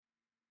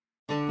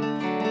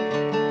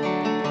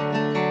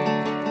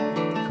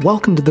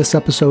Welcome to this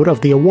episode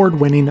of the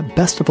award-winning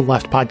Best of the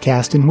Left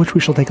podcast, in which we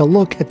shall take a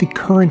look at the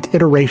current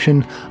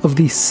iteration of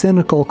the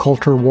cynical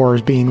culture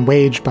wars being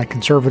waged by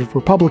conservative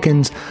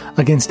Republicans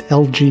against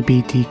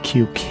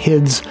LGBTQ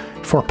kids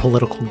for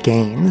political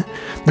gain.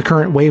 The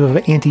current wave of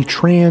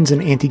anti-trans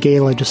and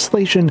anti-gay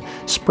legislation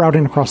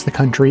sprouting across the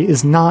country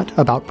is not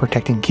about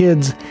protecting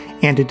kids,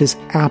 and it is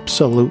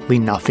absolutely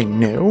nothing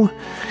new.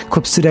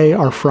 Clips today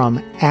are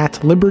from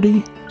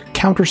 @Liberty,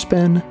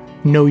 Counterspin,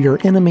 Know Your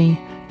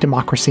Enemy,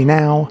 Democracy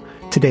Now!,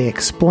 Today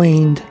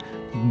Explained,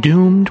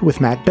 Doomed with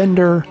Matt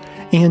Bender,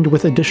 and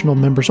with additional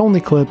members-only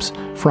clips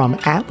from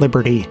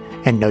 @Liberty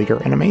and Know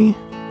Your Enemy.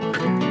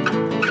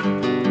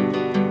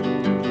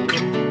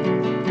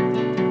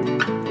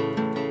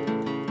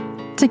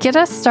 To get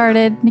us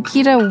started,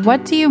 Nikita,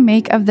 what do you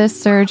make of this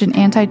surge in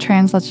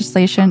anti-trans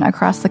legislation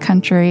across the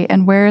country,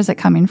 and where is it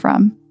coming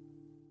from?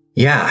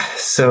 Yeah,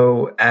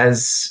 so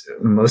as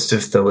most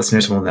of the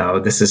listeners will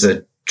know, this is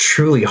a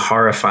truly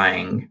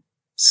horrifying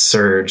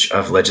surge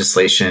of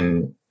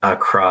legislation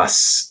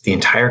across the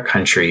entire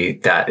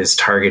country that is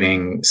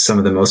targeting some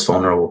of the most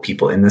vulnerable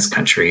people in this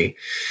country,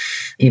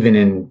 even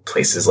in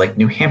places like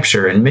New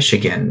Hampshire and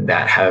Michigan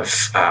that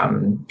have,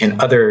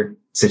 in other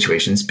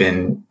situations,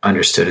 been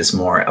understood as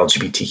more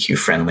LGBTQ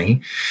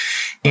friendly.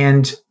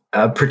 And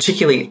a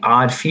particularly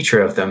odd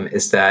feature of them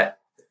is that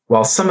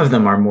while some of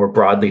them are more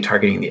broadly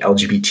targeting the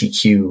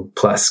LGBTQ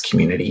plus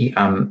community,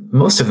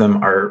 most of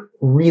them are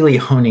really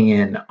honing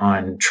in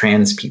on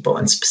trans people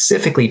and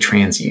specifically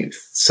trans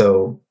youth.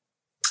 So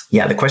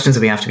yeah, the questions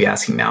that we have to be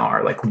asking now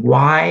are like,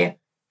 why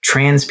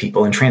trans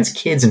people and trans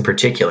kids in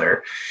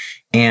particular?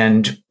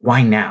 And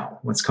why now?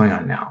 What's going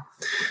on now?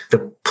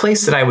 The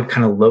place that I would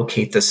kind of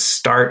locate the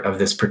start of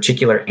this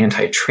particular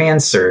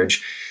anti-trans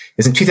surge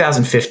is in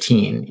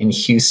 2015 in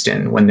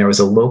Houston, when there was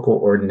a local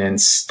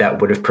ordinance that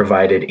would have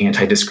provided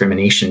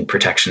anti-discrimination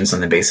protections on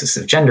the basis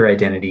of gender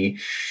identity.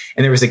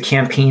 And there was a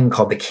campaign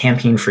called the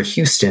Campaign for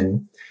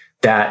Houston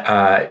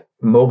that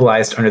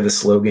mobilized under the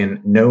slogan,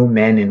 "No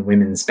Men in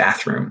Women's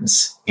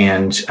Bathrooms,"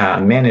 and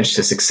managed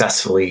to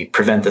successfully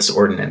prevent this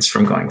ordinance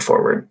from going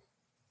forward.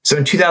 So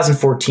in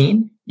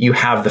 2014, you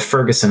have the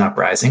Ferguson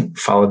Uprising,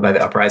 followed by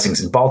the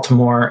uprisings in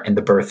Baltimore and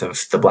the birth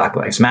of the Black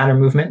Lives Matter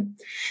movement.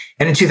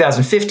 And in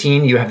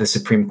 2015, you have the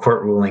Supreme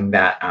Court ruling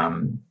that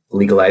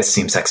legalized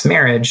same-sex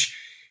marriage.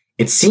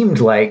 It seemed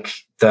like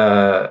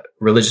the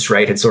religious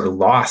right had sort of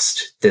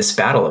lost this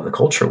battle of the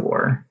culture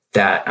war,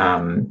 that,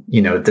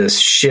 this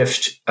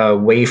shift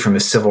away from a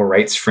civil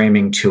rights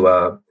framing to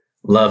a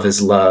love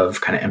is love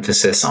kind of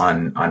emphasis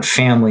on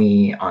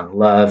family, on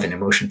love and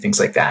emotion, things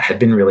like that, had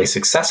been really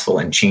successful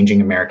in changing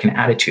American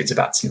attitudes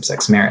about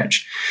same-sex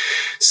marriage.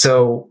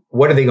 So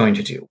what are they going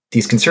to do?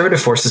 These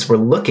conservative forces were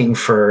looking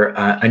for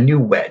a new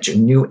wedge, a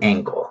new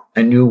angle,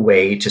 a new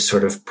way to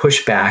sort of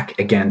push back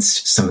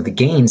against some of the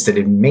gains that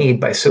had been made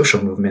by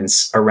social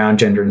movements around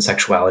gender and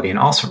sexuality, and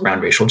also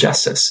around racial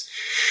justice.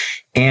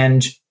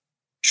 And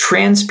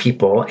trans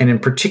people, and in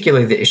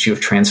particular the issue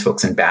of trans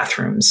folks in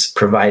bathrooms,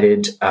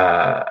 provided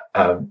a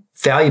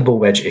valuable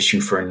wedge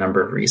issue for a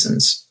number of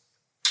reasons.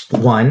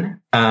 One,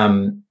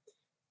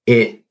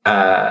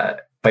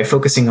 by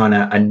focusing on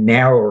a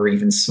narrower,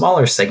 even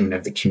smaller segment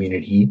of the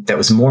community that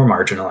was more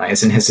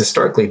marginalized and has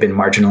historically been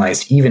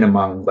marginalized even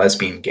among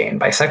lesbian, gay, and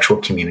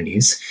bisexual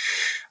communities,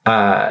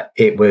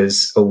 it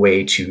was a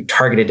way to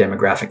target a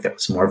demographic that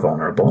was more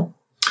vulnerable.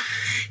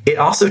 It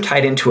also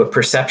tied into a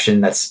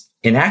perception that's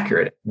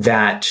inaccurate,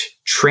 that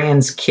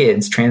trans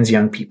kids, trans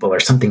young people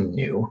are something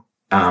new,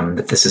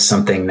 that this is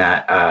something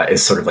that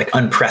is sort of like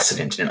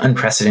unprecedented, an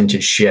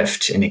unprecedented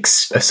shift,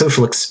 a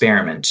social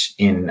experiment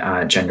in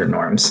gender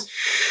norms.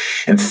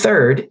 And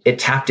third, it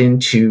tapped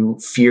into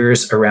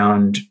fears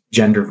around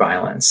gender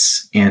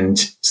violence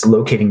and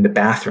locating the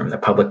bathroom, the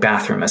public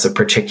bathroom, as a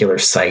particular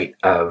site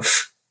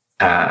of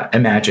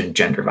imagined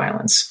gender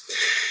violence.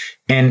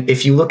 And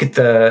if you look at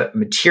the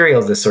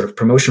materials, the sort of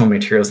promotional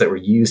materials that were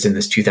used in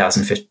this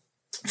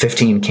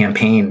 2015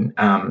 campaign,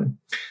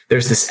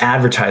 there's this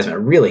advertisement, a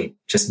really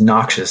just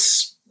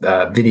noxious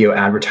video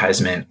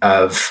advertisement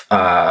of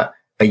a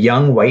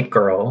young white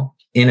girl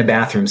in a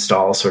bathroom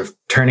stall sort of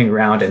turning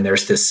around, and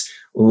there's this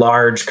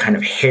large kind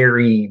of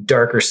hairy,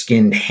 darker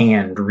skinned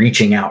hand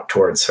reaching out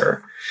towards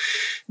her.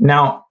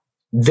 Now,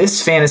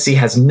 this fantasy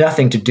has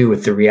nothing to do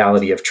with the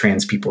reality of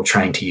trans people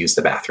trying to use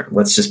the bathroom.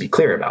 Let's just be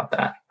clear about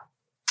that.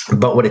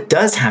 But what it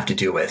does have to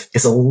do with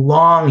is a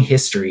long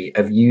history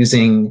of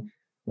using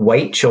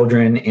white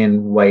children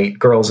and white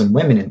girls and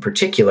women in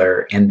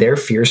particular, and their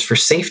fears for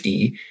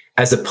safety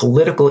as a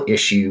political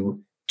issue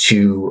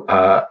to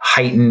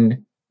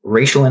heighten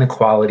racial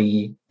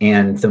inequality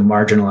and the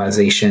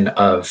marginalization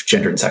of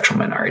gender and sexual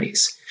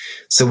minorities.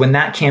 So when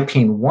that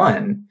campaign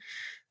won,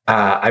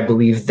 I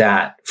believe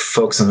that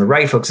folks on the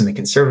right, folks in the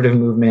conservative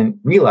movement,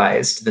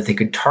 realized that they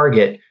could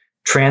target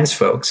trans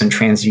folks and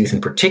trans youth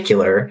in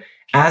particular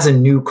as a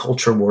new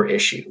culture war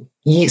issue,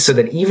 so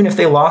that even if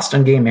they lost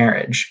on gay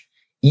marriage,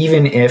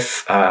 even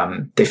if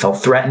they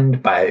felt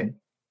threatened by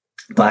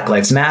Black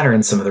Lives Matter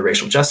and some of the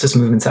racial justice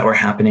movements that were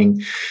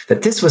happening,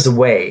 that this was a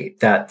way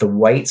that the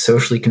white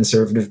socially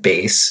conservative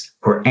base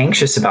who were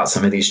anxious about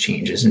some of these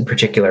changes, in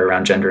particular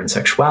around gender and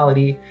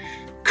sexuality,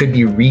 could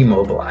be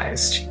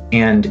remobilized.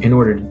 And in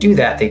order to do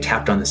that, they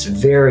tapped on this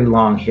very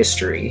long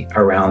history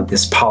around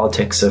this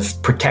politics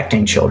of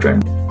protecting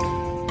children.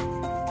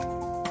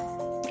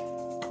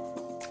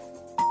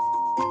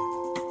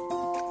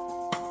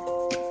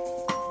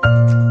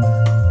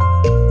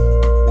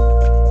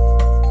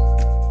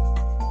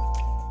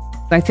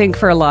 I think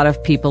for a lot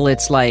of people,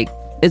 it's like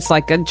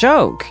a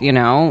joke,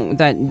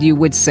 that you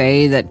would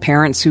say that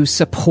parents who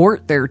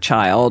support their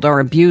child are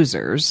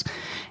abusers,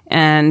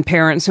 and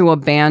parents who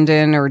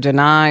abandon or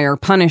deny or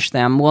punish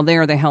them, well,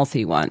 they're the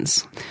healthy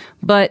ones.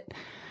 But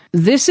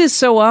this is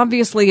so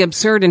obviously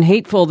absurd and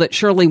hateful that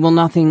surely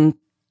nothing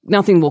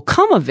will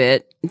come of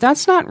it.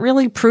 That's not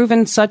really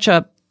proven such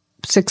a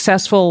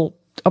successful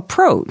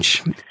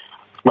approach.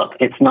 Look,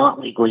 it's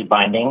not legally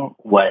binding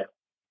what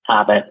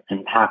Abbott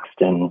and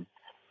Paxton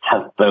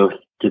have both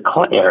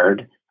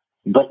declared,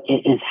 but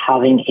it is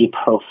having a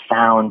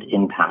profound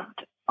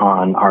impact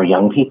on our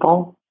young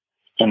people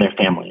and their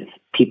families.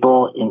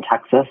 People in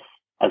Texas,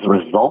 as a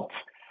result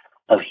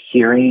of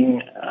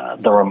hearing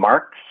the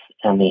remarks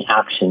and the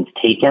actions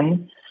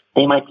taken,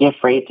 they might be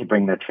afraid to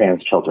bring their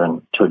trans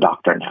children to a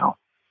doctor now,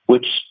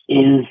 which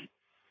is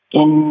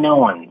in no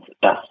one's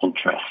best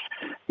interest.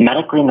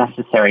 Medically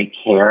necessary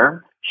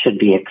care should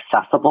be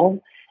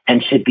accessible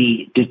and should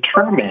be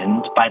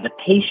determined by the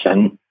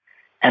patient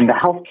and the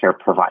healthcare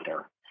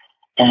provider.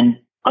 And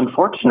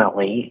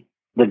unfortunately,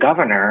 the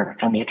governor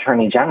and the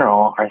attorney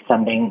general are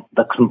sending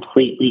the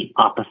completely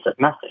opposite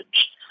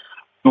message.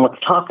 And let's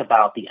talk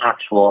about the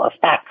actual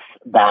effects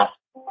that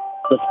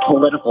this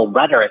political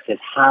rhetoric is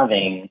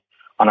having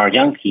on our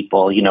young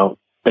people.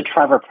 The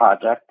Trevor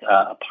Project,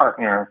 a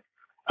partner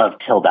of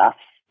TILDEF,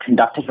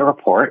 conducted a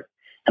report,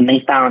 and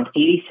they found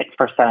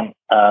 86%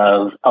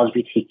 of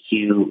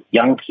LGBTQ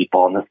young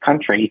people in this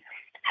country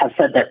have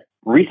said that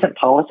recent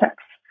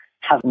politics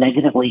have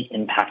negatively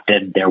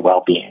impacted their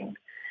well-being.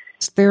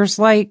 There's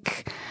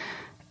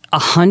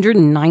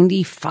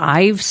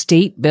 195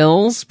 state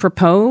bills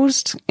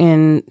proposed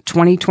in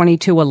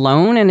 2022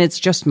 alone, and it's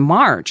just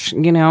March,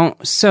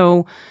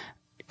 So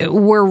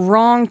we're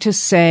wrong to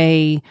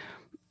say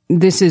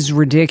this is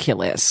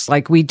ridiculous.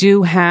 We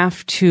do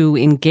have to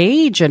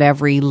engage at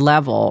every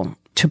level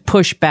to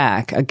push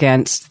back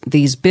against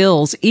these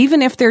bills,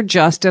 even if they're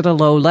just at a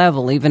low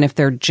level, even if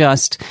they're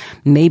just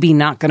maybe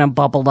not going to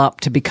bubble up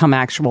to become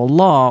actual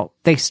law,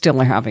 they still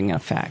are having an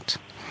effect.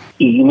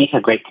 You make a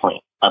great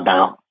point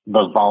about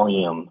the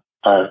volume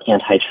of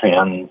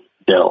anti-trans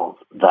bills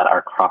that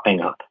are cropping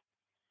up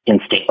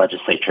in state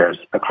legislatures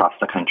across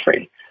the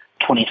country.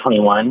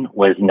 2021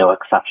 was no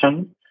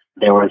exception.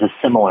 There was a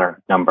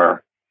similar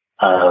number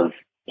of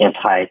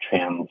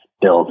anti-trans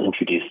bills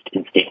introduced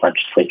in state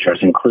legislatures,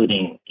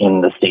 including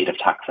in the state of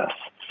Texas.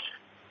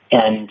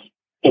 And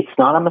it's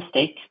not a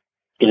mistake.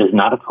 It is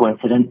not a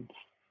coincidence.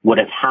 What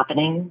is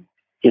happening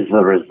is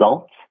the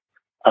result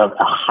of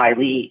a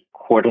highly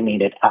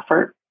coordinated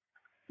effort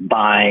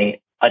by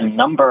a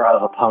number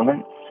of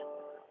opponents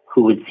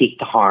who would seek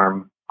to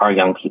harm our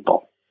young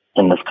people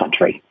in this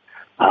country.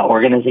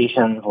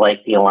 Organizations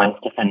like the Alliance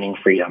Defending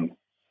Freedom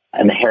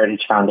and the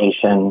Heritage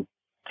Foundation,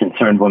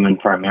 Concerned Women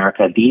for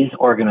America, these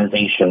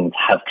organizations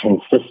have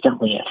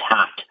consistently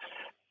attacked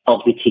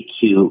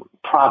LGBTQ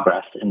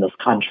progress in this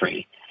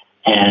country.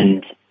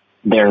 And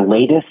their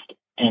latest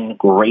and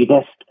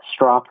greatest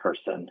straw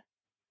person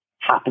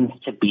happens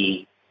to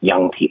be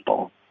young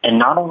people. And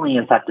not only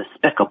is that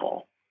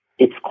despicable,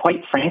 it's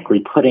quite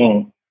frankly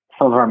putting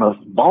some of our most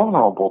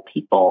vulnerable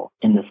people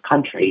in this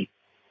country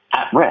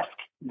at risk.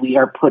 We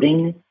are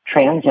putting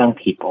trans young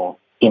people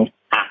in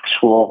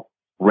actual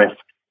risk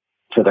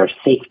for their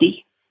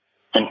safety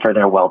and for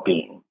their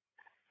well-being.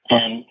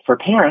 And for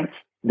parents,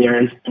 there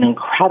is an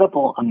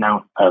incredible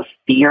amount of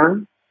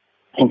fear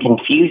and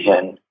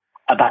confusion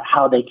about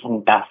how they can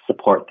best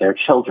support their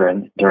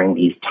children during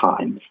these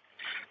times.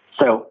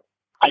 So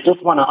I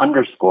just want to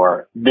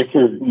underscore, this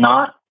is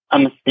not a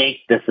mistake.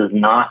 This is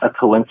not a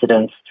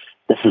coincidence.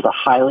 This is a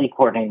highly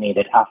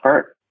coordinated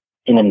effort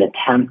in an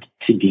attempt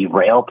to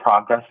derail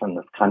progress in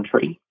this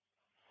country.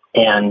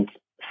 And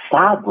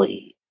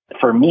sadly,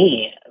 for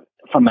me,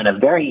 from a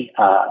very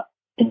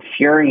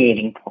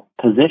infuriating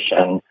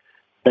position,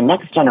 the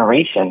next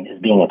generation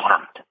is being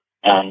attacked,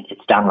 and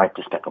it's downright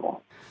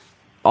despicable.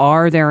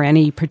 Are there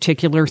any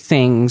particular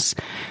things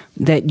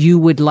that you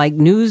would like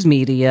news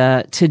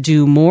media to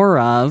do more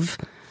of,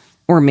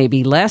 or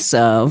maybe less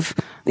of,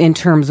 in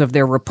terms of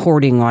their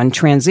reporting on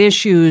trans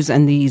issues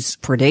and these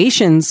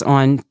predations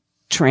on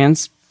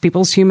trans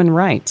people's human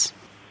rights?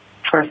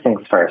 First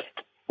things first,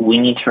 we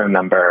need to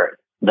remember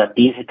that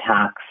these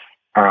attacks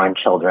are on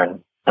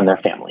children and their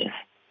families.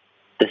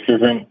 This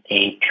isn't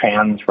a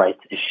trans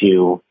rights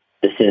issue.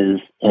 This is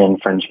an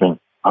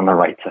infringement on the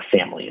rights of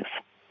families.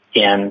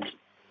 And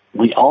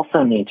we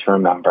also need to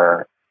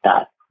remember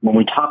that when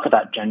we talk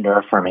about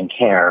gender-affirming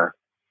care,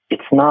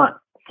 it's not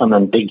some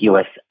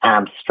ambiguous,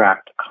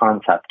 abstract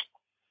concept.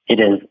 It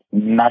is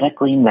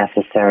medically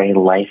necessary,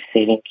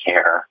 life-saving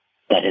care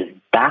that is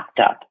backed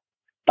up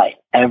by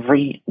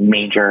every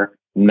major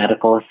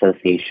medical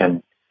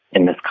association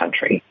in this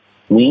country.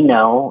 We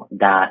know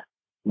that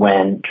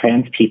when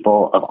trans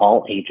people of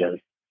all ages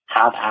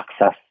have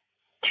access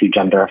to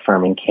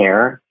gender-affirming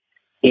care,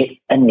 it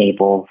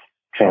enables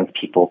trans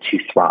people to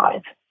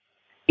thrive.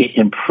 It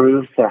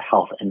improves their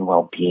health and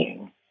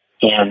well-being.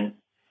 And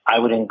I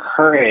would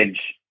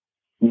encourage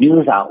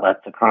news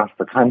outlets across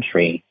the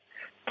country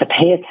to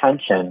pay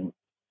attention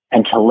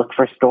and to look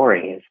for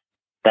stories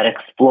that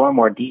explore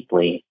more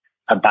deeply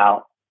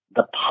about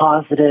the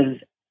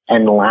positive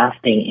and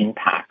lasting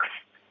impacts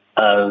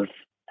of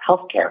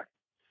healthcare.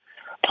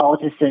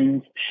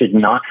 Politicians should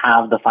not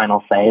have the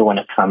final say when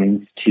it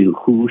comes to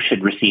who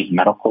should receive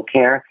medical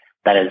care.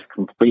 That is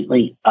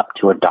completely up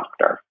to a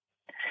doctor.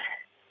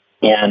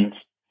 And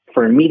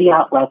for media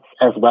outlets,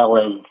 as well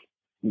as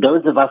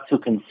those of us who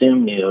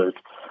consume news,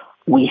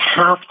 we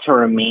have to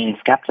remain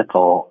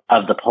skeptical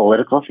of the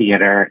political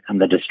theater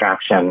and the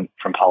distraction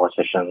from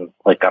politicians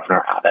like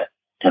Governor Abbott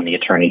and the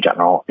Attorney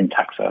General in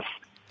Texas.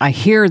 I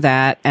hear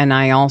that, and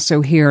I also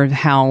hear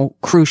how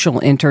crucial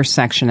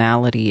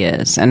intersectionality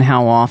is and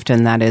how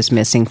often that is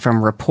missing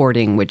from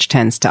reporting, which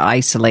tends to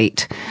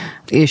isolate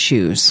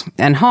issues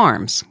and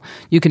harms.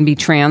 You can be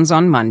trans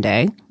on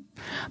Monday,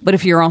 but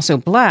if you're also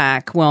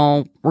Black,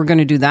 well, we're going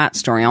to do that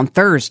story on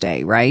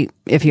Thursday, right?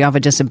 If you have a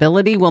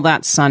disability, well,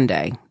 that's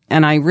Sunday.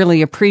 And I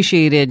really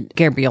appreciated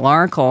Gabrielle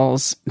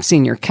Arkel's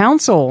senior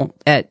counsel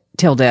at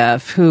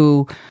TILDEF,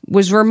 who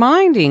was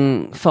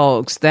reminding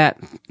folks that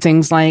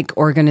things like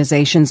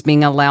organizations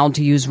being allowed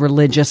to use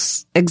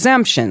religious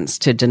exemptions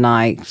to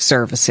deny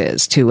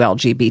services to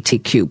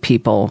LGBTQ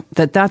people,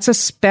 that's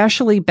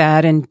especially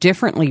bad and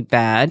differently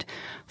bad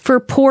for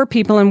poor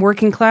people and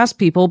working class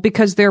people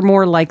because they're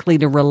more likely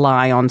to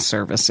rely on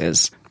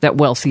services that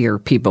wealthier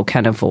people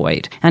can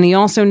avoid. And he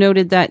also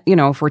noted that,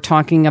 if we're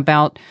talking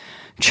about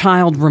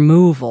child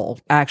removal,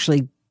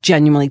 actually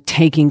genuinely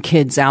taking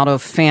kids out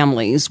of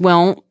families,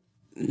 well,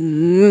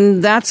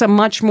 that's a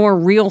much more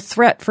real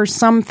threat for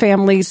some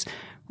families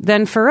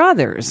than for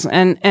others.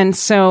 And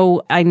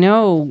so I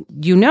know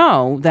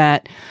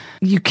that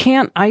you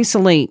can't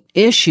isolate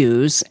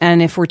issues.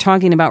 And if we're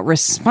talking about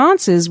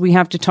responses, we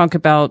have to talk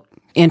about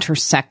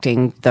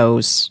intersecting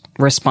those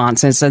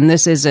responses. And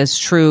this is as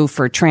true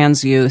for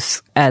trans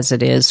youth as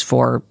it is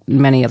for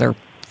many other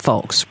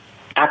folks.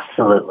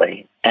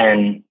 Absolutely.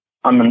 And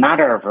on the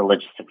matter of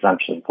religious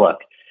exemptions, look,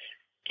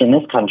 in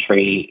this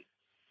country,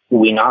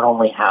 we not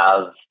only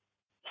have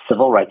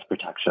civil rights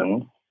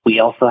protection, we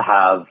also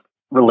have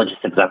religious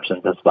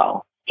exemptions as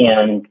well.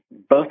 And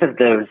both of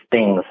those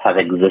things have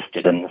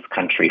existed in this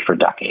country for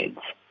decades.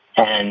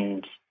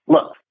 And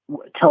look,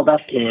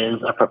 TILDEF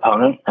is a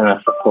proponent and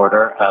a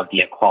supporter of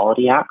the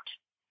Equality Act,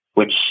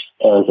 which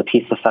is a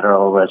piece of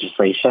federal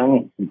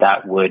legislation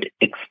that would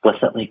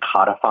explicitly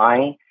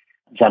codify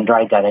gender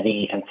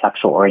identity and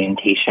sexual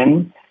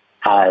orientation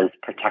as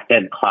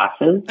protected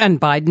classes.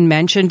 And Biden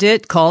mentioned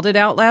it, called it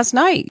out last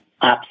night.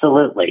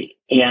 Absolutely.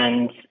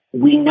 And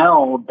we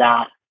know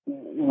that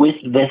with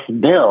this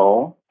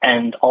bill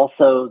and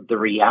also the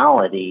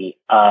reality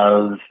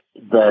of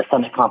the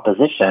Senate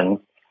composition,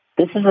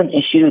 this is an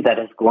issue that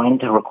is going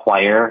to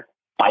require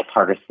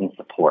bipartisan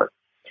support.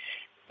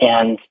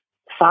 And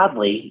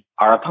sadly,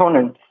 our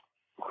opponents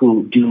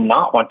who do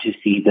not want to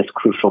see this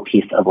crucial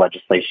piece of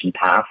legislation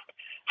passed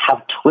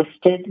have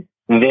twisted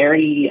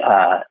very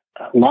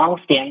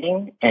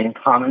long-standing and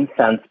common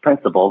sense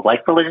principles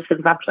like religious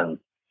exemptions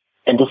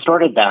and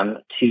distorted them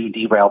to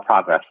derail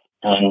progress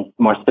and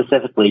more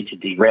specifically to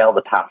derail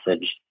the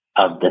passage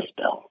of this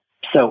bill.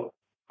 So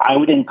I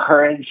would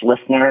encourage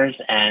listeners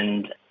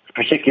and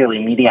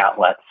particularly media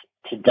outlets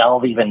to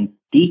delve even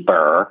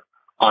deeper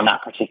on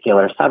that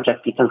particular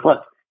subject because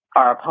look,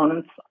 our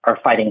opponents are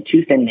fighting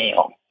tooth and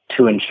nail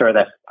to ensure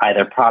that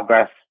either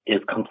progress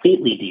is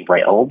completely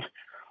derailed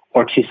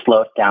or to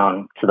slow it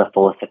down to the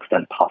fullest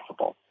extent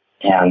possible.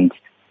 And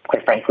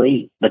quite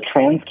frankly, the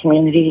trans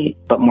community,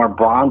 but more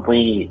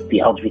broadly, the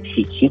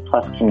LGBTQ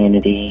plus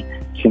community,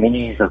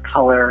 communities of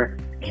color,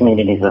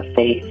 communities of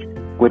faith,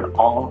 would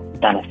all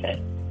benefit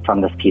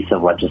from this piece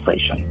of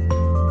legislation.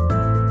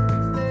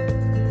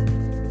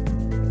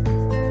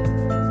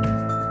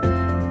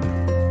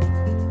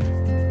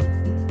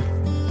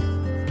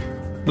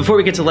 Before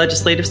we get to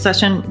legislative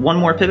session, one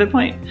more pivot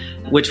point,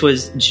 which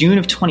was June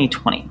of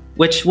 2020,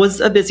 which was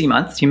a busy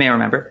month, you may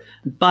remember,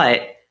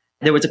 but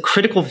there was a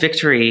critical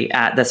victory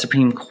at the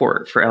Supreme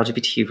Court for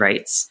LGBT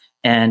rights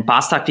in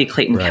Bostock v.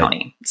 Clayton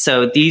County.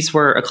 So these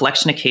were a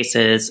collection of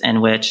cases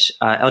in which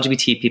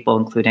LGBT people,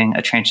 including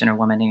a transgender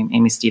woman named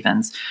Amy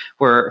Stevens,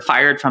 were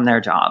fired from their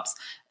jobs.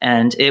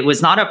 And it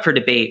was not up for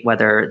debate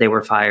whether they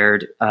were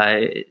fired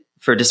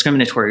for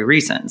discriminatory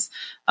reasons.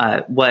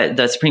 What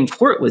the Supreme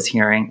Court was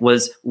hearing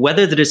was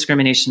whether the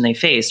discrimination they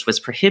faced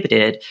was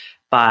prohibited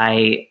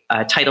by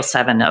Title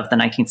VII of the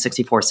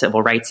 1964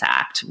 Civil Rights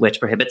Act, which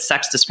prohibits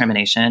sex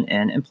discrimination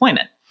in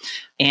employment.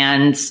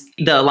 And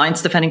the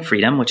Alliance Defending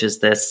Freedom, which is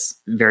this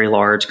very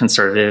large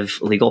conservative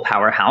legal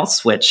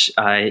powerhouse, which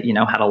had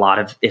a lot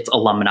of its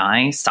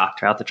alumni stocked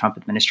throughout the Trump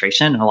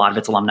administration, and a lot of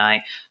its alumni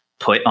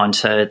put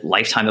onto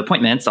lifetime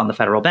appointments on the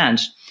federal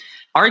bench,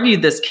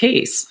 argued this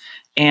case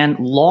and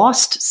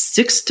lost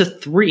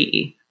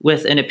 6-3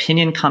 with an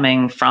opinion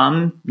coming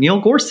from Neil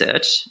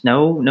Gorsuch,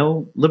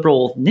 no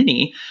liberal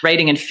ninny,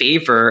 writing in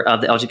favor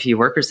of the LGBT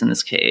workers in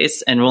this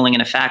case and ruling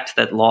in effect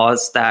that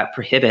laws that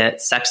prohibit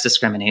sex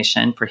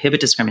discrimination, prohibit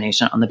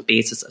discrimination on the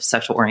basis of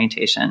sexual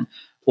orientation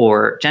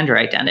or gender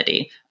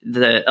identity.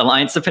 The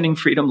Alliance Defending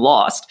Freedom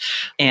lost,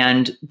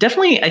 and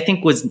definitely, I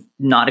think, was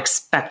not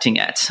expecting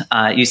it.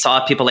 You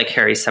saw people like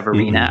Harry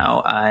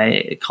Severino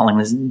calling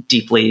this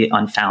deeply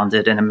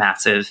unfounded and a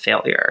massive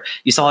failure.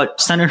 You saw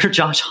Senator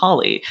Josh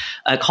Hawley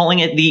calling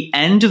it the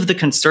end of the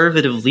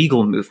conservative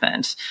legal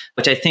movement,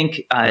 which I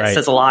think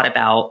says a lot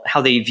about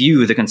how they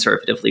view the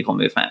conservative legal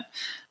movement.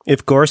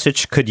 If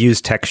Gorsuch could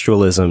use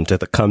textualism to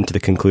come to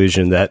the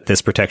conclusion that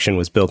this protection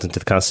was built into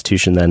the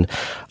Constitution, then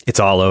it's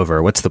all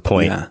over. What's the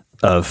point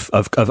of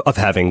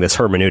having this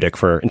hermeneutic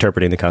for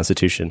interpreting the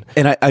Constitution?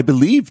 And I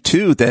believe,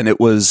 too, then it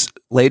was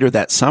later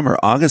that summer,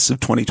 August of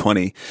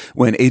 2020,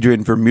 when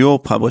Adrian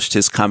Vermeule published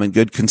his Common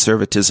Good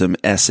Conservatism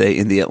essay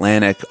in The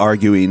Atlantic,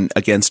 arguing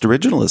against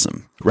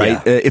originalism,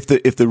 right? Yeah.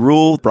 If the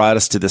rule brought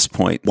us to this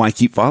point, why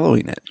keep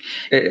following it?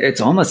 It's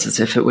almost as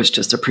if it was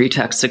just a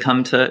pretext to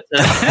come to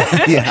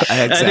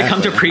exactly. to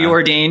come to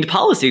preordained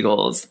policy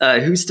goals.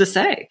 Who's to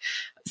say?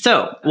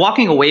 So,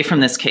 walking away from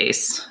this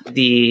case,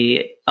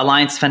 the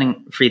Alliance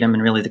Defending Freedom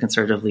and really the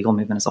conservative legal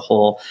movement as a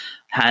whole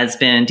has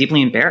been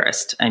deeply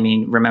embarrassed. I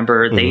mean,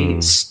 remember, they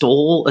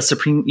stole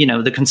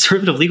the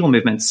conservative legal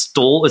movement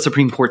stole a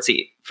Supreme Court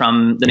seat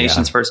from the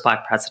nation's first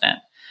Black president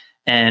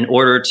in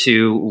order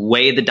to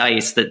weigh the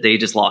dice that they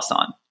just lost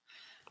on.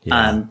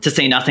 Yeah. To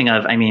say nothing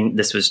of,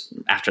 this was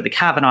after the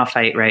Kavanaugh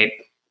fight, right?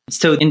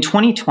 So in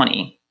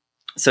 2020,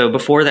 so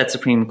before that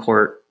Supreme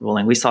Court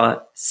ruling, we saw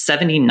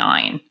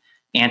 79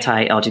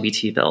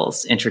 anti-LGBT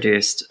bills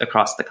introduced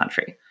across the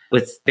country,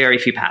 with very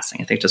few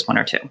passing, I think just one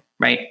or two,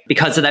 right?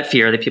 Because of that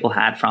fear that people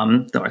had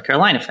from the North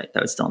Carolina fight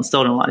that was still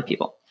instilled in a lot of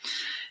people.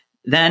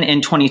 Then in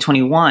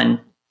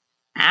 2021,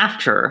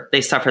 after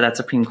they suffer that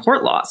Supreme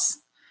Court loss,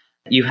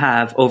 you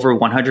have over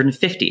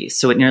 150,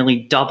 so it nearly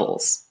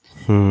doubles.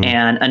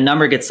 And a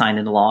number gets signed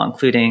into law,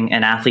 including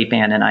an athlete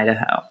ban in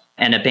Idaho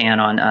and a ban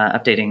on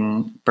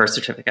updating birth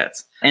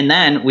certificates. And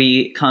then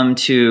we come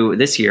to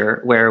this year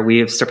where we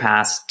have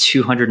surpassed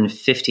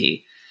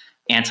 250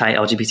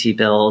 anti-LGBT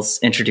bills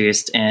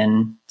introduced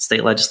in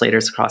state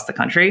legislators across the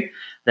country.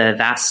 The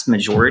vast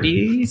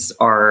majorities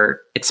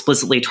are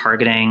explicitly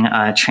targeting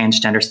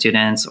transgender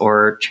students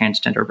or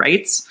transgender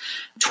rights.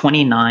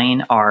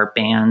 29 are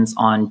bans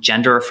on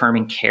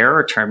gender-affirming care,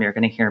 a term you're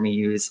going to hear me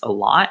use a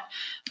lot.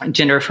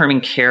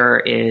 Gender-affirming care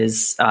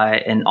is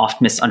an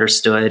oft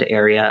misunderstood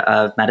area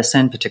of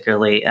medicine,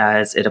 particularly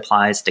as it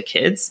applies to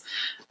kids.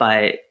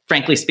 But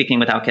frankly speaking,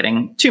 without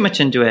getting too much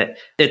into it,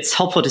 it's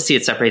helpful to see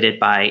it separated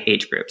by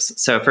age groups.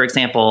 So for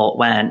example,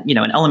 when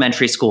an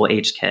elementary school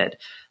age kid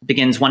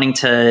begins wanting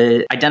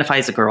to identify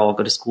as a girl,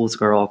 go to school as a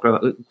girl,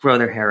 grow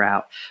their hair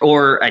out,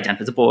 or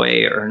identify as a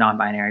boy or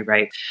non-binary,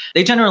 right?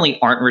 They generally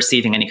aren't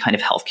receiving any kind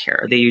of health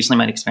care. They usually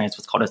might experience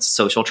what's called a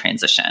social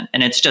transition.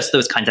 And it's just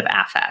those kinds of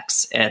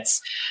affects.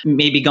 It's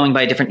maybe going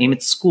by a different name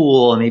at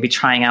school, maybe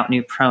trying out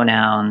new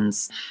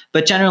pronouns.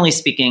 But generally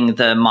speaking,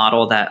 the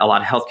model that a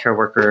lot of healthcare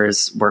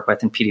workers work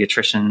with and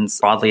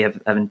pediatricians broadly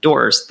have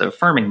endorsed, the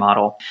affirming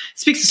model,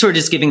 speaks to sort of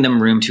just giving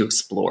them room to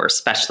explore,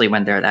 especially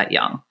when they're that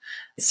young.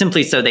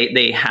 Simply so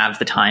they have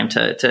the time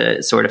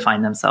to sort of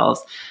find themselves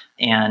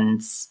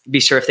and be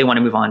sure if they want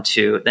to move on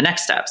to the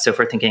next step. So if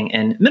we're thinking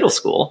in middle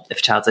school, if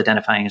a child's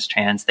identifying as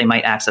trans, they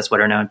might access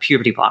what are known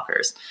puberty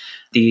blockers.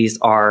 These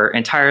are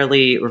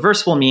entirely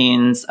reversible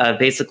means of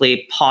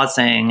basically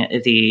pausing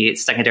the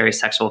secondary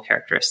sexual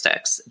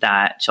characteristics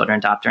that children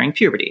adopt during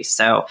puberty.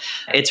 So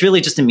it's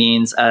really just a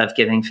means of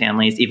giving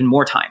families even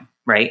more time,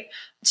 right,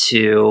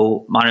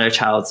 to monitor their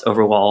child's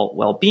overall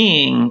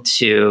well-being,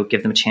 to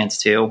give them a chance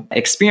to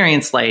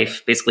experience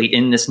life basically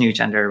in this new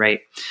gender, right?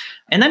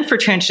 And then for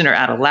transgender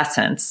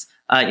adolescents,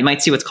 you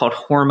might see what's called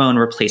hormone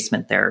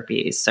replacement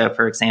therapies. So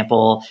for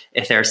example,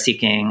 if they're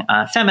seeking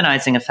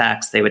feminizing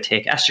effects, they would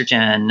take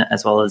estrogen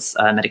as well as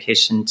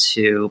medication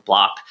to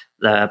block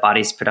the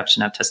body's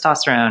production of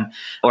testosterone.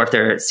 Or if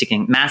they're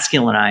seeking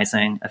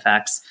masculinizing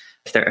effects,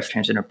 if they're a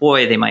transgender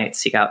boy, they might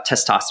seek out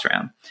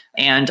testosterone.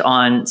 And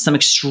on some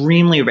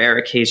extremely rare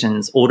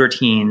occasions, older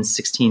teens,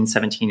 16,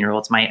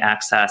 17-year-olds might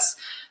access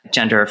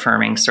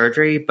gender-affirming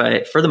surgery.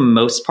 But for the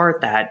most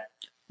part, that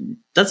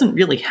doesn't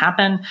really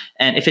happen.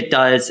 And if it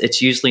does,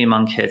 it's usually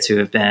among kids who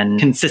have been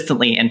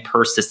consistently and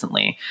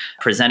persistently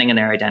presenting in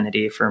their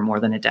identity for more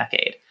than a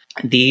decade.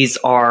 These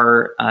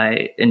are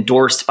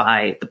endorsed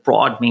by the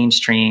broad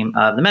mainstream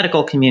of the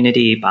medical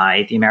community,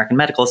 by the American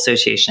Medical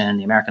Association,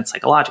 the American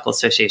Psychological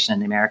Association,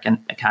 the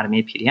American Academy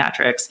of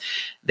Pediatrics.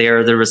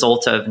 They're the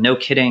result of, no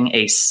kidding,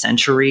 a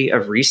century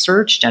of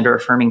research.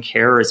 Gender-affirming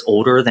care is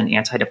older than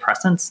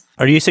antidepressants.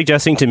 Are you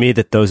suggesting to me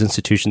that those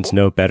institutions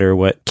know better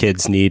what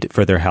kids need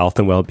for their health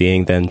and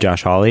well-being than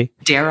Josh Hawley?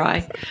 Dare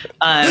I?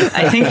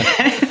 I think...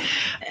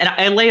 And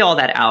I lay all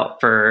that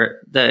out for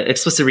the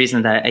explicit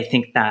reason that I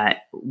think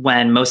that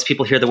when most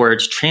people hear the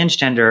words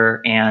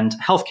transgender and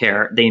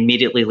healthcare, they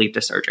immediately leap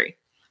to surgery.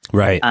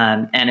 Right.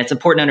 And it's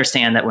important to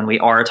understand that when we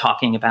are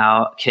talking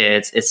about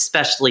kids,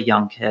 especially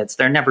young kids,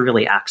 they're never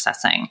really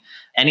accessing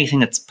anything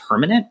that's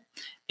permanent.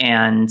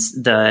 And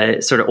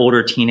the sort of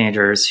older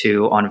teenagers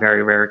who on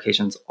very rare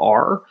occasions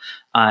are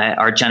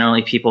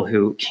generally people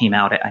who came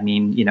out at,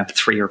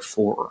 3 or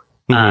 4.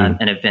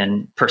 And have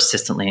been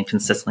persistently and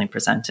consistently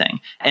presenting.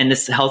 And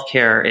this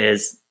healthcare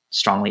is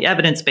strongly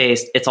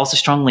evidence-based. It's also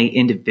strongly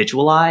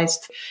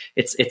individualized.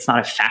 It's not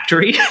a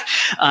factory.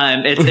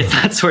 It's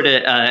not sort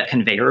of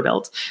conveyor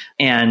belt.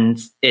 And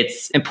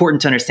it's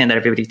important to understand that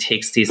everybody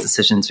takes these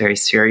decisions very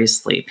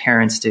seriously.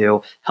 Parents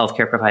do,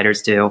 healthcare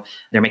providers do.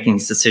 They're making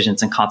these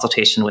decisions in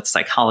consultation with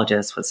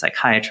psychologists, with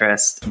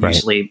psychiatrists,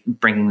 usually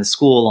bringing the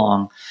school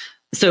along.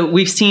 So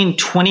we've seen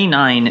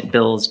 29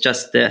 bills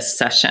just this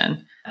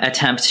session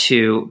attempt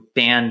to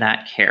ban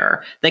that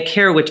care. That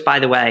care, which, by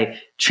the way,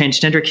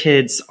 transgender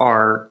kids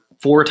are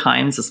 4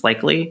 times as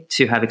likely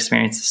to have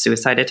experienced a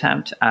suicide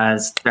attempt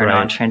as their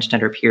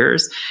non-transgender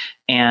peers.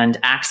 And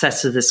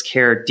access to this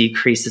care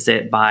decreases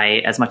it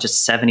by as much as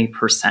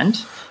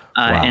 70%.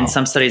 And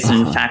some studies,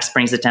 in fact,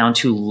 brings it down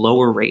to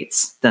lower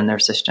rates than their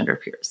cisgender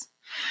peers.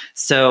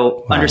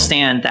 So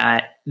understand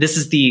that this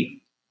is the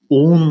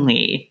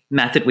only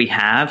method we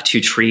have to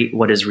treat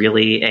what is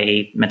really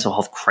a mental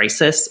health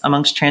crisis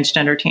amongst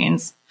transgender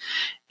teens.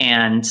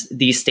 And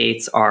these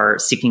states are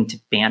seeking to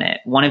ban it.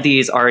 One of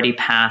these already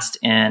passed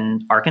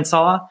in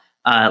Arkansas.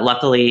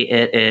 Luckily,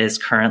 it is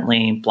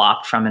currently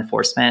blocked from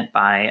enforcement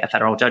by a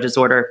federal judge's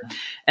order.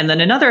 And then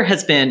another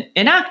has been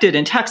enacted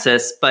in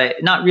Texas,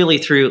 but not really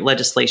through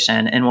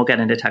legislation. And we'll get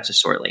into Texas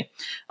shortly.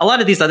 A lot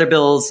of these other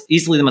bills,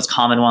 easily the most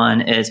common one,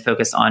 is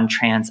focused on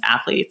trans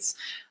athletes.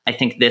 I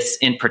think this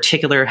in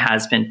particular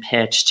has been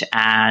pitched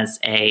as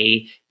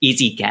a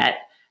easy get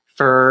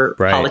for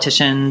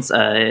politicians,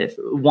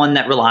 one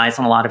that relies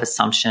on a lot of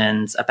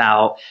assumptions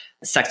about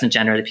sex and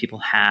gender that people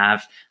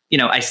have.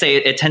 I say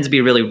it tends to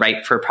be really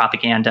ripe for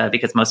propaganda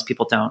because most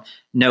people don't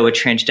know a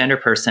transgender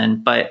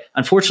person. But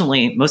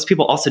unfortunately, most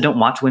people also don't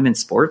watch women's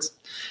sports.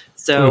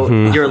 So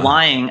you're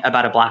lying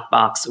about a black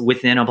box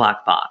within a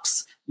black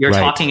box. You're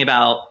talking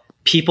about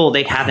people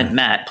they haven't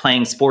met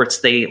playing sports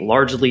they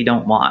largely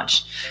don't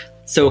watch.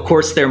 So, of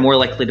course, they're more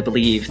likely to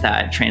believe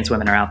that trans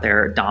women are out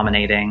there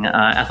dominating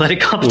athletic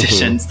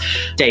competitions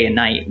day and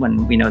night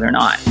when we know they're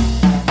not.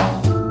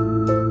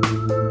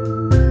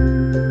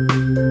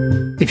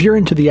 If you're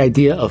into the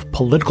idea of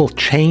political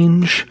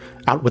change,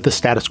 out with the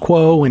status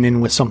quo and in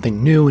with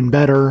something new and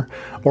better,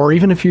 or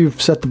even if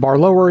you've set the bar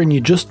lower and you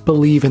just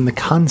believe in the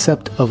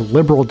concept of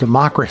liberal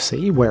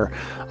democracy, where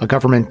a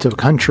government of a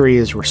country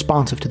is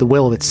responsive to the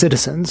will of its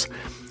citizens,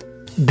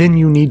 then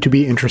you need to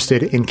be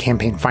interested in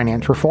campaign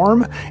finance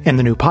reform, and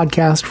the new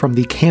podcast from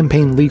the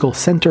Campaign Legal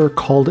Center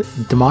called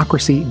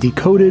Democracy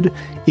Decoded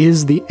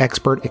is the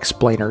expert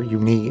explainer you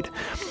need.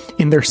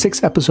 In their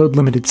 6-episode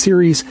limited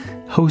series,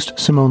 host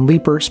Simone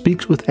Leeper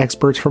speaks with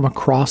experts from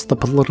across the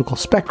political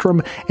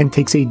spectrum and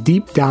takes a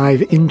deep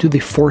dive into the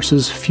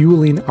forces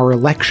fueling our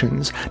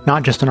elections,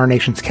 not just in our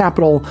nation's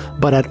capital,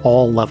 but at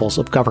all levels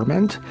of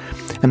government.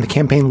 And the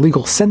Campaign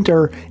Legal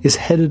Center is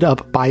headed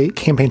up by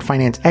campaign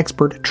finance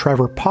expert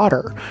Trevor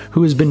Potter,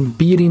 who has been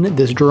beating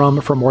this drum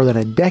for more than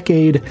a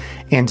decade,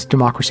 and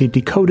Democracy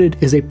Decoded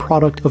is a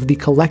product of the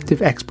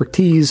collective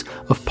expertise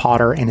of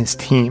Potter and his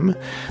team.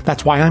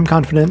 That's why I'm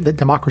confident that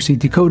Democracy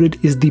Decoded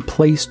is the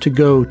place to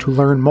go to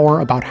learn more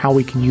about how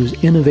we can use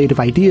innovative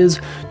ideas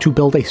to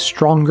build a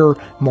stronger,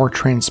 more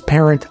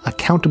transparent,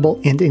 accountable,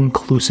 and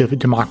inclusive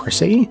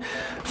democracy.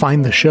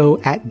 Find the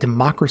show at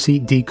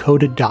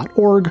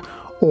democracydecoded.org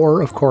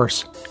or, of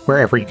course,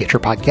 wherever you get your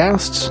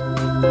podcasts.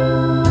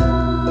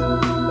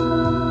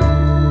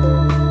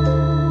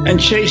 And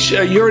Chase,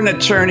 you're an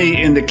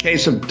attorney in the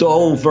case of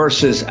Doe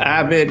versus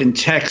Abbott in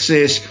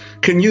Texas.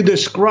 Can you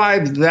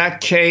describe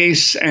that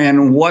case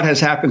and what has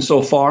happened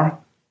so far?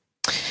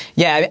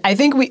 Yeah, I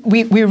think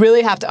we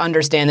really have to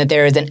understand that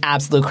there is an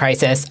absolute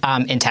crisis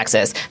in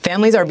Texas.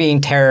 Families are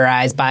being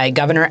terrorized by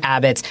Governor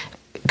Abbott's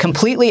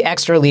completely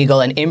extra-legal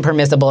and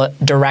impermissible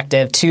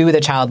directive to the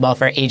Child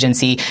Welfare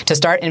Agency to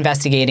start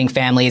investigating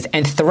families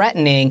and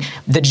threatening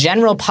the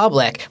general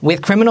public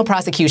with criminal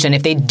prosecution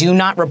if they do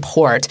not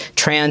report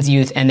trans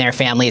youth and their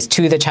families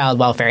to the child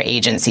welfare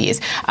agencies.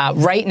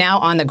 Right now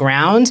on the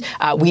ground,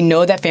 we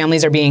know that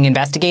families are being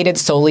investigated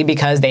solely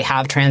because they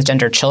have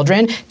transgender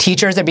children.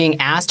 Teachers are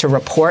being asked to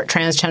report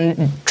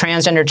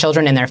transgender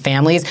children and their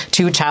families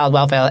to child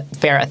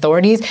welfare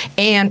authorities,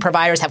 and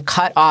providers have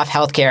cut off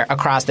healthcare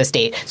across the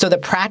state. So the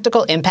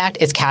practical impact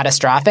is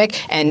catastrophic,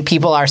 and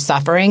people are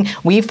suffering.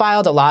 We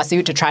filed a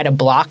lawsuit to try to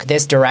block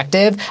this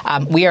directive.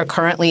 We are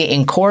currently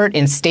in court,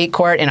 in state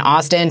court in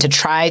Austin, to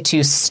try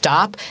to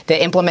stop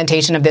the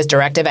implementation of this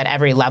directive at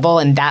every level,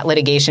 and that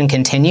litigation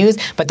continues.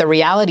 But the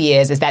reality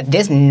is that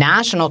this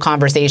national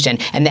conversation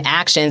and the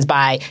actions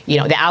by,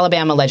 the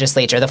Alabama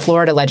legislature, the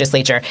Florida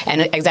legislature,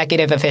 and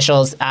executive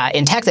officials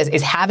in Texas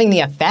is having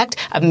the effect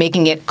of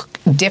making it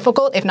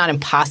difficult, if not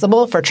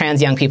impossible, for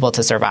trans young people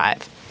to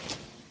survive.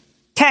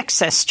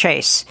 Texas,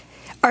 Chase,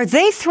 are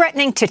they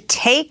threatening to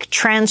take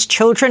trans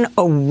children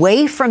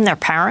away from their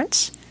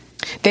parents?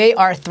 They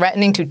are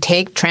threatening to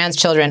take trans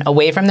children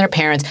away from their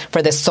parents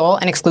for the sole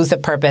and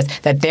exclusive purpose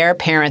that their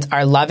parents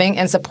are loving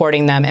and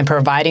supporting them and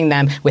providing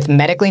them with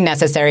medically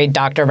necessary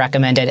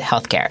doctor-recommended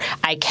health care.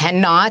 I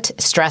cannot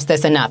stress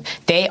this enough.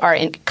 They are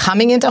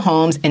coming into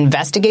homes,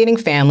 investigating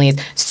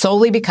families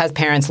solely because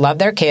parents love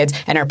their kids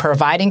and are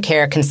providing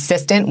care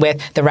consistent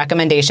with the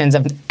recommendations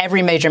of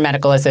every major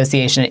medical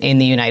association in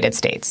the United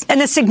States.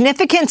 And the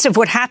significance of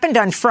what happened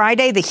on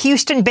Friday, the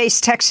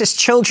Houston-based Texas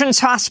Children's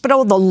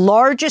Hospital, the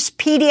largest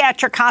pediatric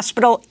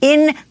hospital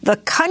in the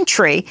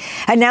country,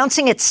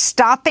 announcing it's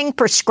stopping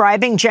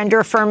prescribing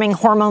gender-affirming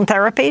hormone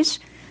therapies?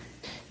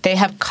 They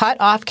have cut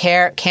off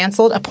care,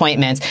 canceled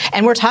appointments,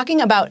 and we're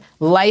talking about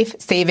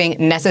life-saving,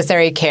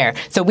 necessary care.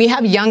 So we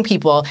have young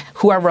people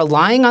who are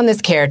relying on this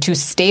care to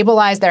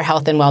stabilize their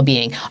health and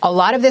well-being. A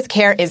lot of this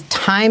care is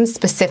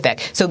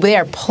time-specific. So they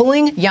are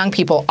pulling young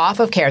people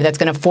off of care that's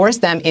going to force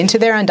them into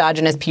their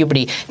endogenous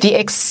puberty. The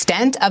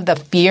extent of the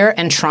fear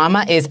and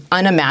trauma is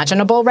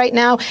unimaginable right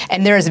now,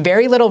 and there is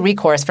very little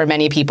recourse for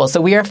many people. So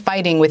we are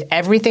fighting with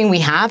everything we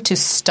have to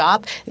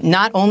stop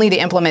not only the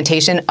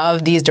implementation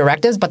of these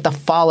directives, but the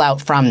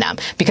fallout from them.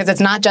 Because it's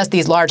not just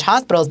these large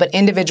hospitals, but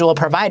individual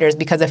providers,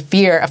 because of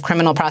fear of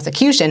criminal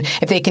prosecution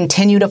if they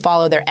continue to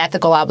follow their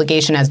ethical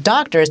obligation as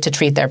doctors to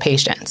treat their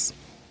patients.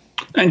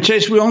 And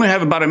Chase, we only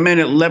have about a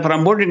minute left, but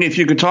I'm wondering if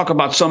you could talk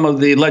about some of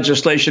the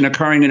legislation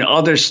occurring in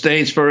other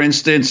states, for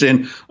instance,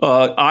 in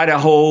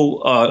Idaho,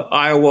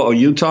 Iowa, or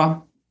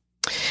Utah.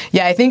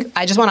 Yeah, I think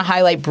I just want to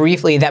highlight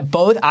briefly that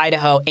both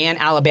Idaho and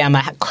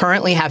Alabama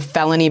currently have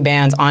felony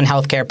bans on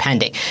healthcare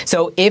pending.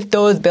 So if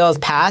those bills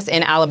pass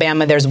in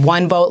Alabama, there's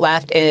one vote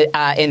left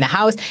in the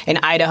House. In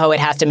Idaho, it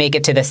has to make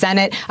it to the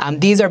Senate.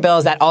 These are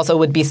bills that also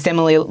would be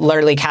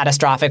similarly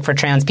catastrophic for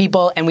trans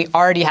people. And we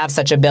already have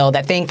such a bill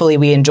that thankfully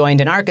we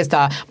enjoined in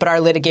Arkansas, but our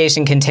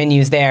litigation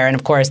continues there. And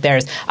of course,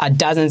 there's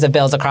dozens of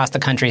bills across the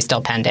country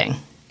still pending.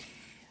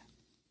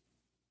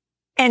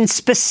 And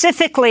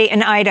specifically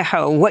in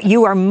Idaho, what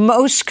you are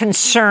most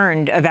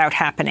concerned about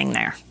happening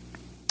there?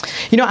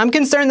 I'm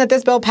concerned that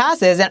this bill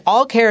passes and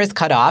all care is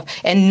cut off.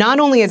 And not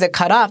only is it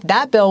cut off,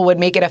 that bill would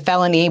make it a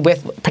felony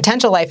with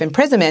potential life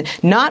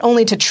imprisonment, not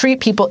only to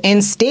treat people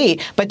in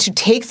state, but to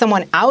take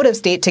someone out of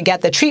state to get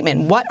the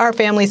treatment. What are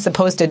families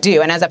supposed to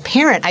do? And as a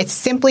parent, I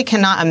simply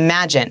cannot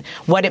imagine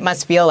what it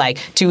must feel like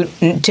to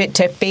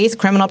face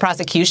criminal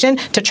prosecution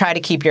to try to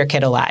keep your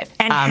kid alive.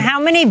 And how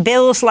many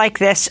bills like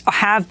this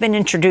have been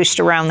introduced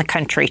around the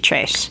country,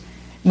 Chase?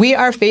 We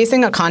are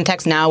facing a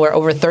context now where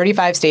over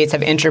 35 states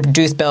have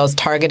introduced bills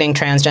targeting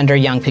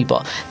transgender young people.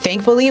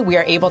 Thankfully, we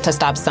are able to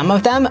stop some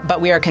of them,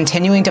 but we are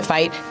continuing to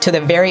fight to the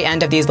very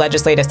end of these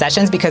legislative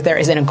sessions because there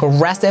is an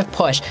aggressive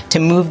push to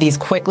move these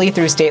quickly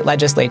through state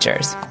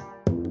legislatures.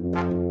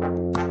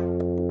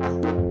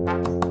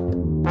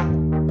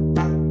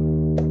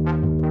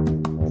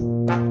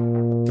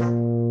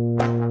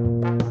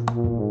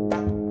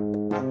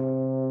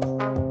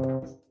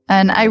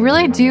 And I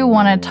really do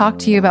want to talk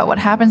to you about what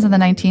happens in the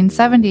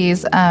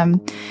 1970s.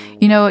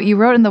 You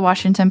wrote in the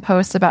Washington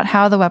Post about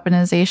how the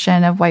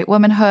weaponization of white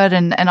womanhood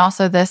and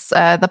also this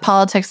the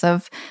politics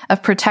of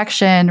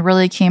protection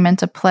really came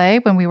into play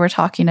when we were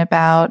talking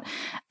about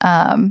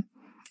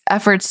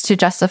efforts to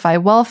justify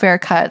welfare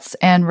cuts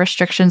and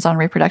restrictions on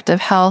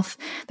reproductive health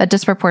that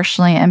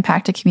disproportionately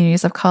impacted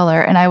communities of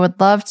color. And I would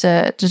love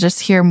to just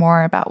hear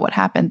more about what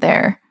happened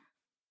there.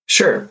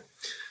 Sure.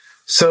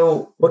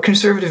 So what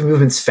conservative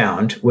movements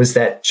found was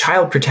that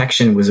child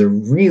protection was a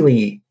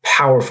really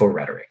powerful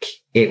rhetoric.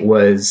 It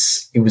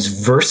was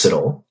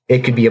versatile.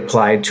 It could be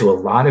applied to a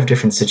lot of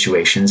different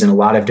situations and a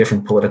lot of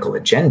different political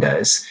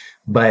agendas,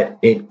 but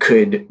it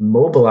could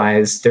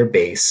mobilize their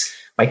base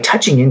by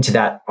touching into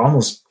that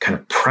almost kind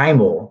of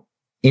primal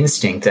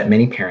instinct that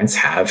many parents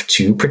have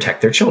to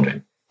protect their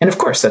children. And of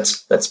course,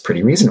 that's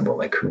pretty reasonable.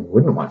 Like, who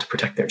wouldn't want to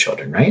protect their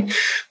children, right?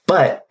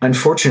 But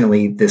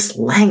unfortunately, this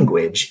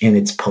language in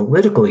its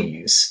political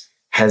use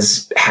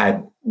has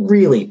had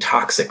really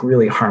toxic,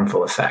 really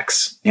harmful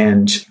effects.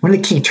 And one of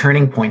the key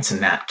turning points in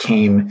that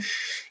came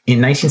in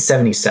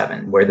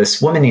 1977, where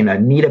this woman named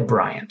Anita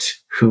Bryant,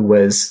 who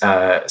was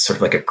sort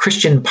of like a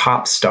Christian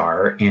pop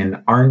star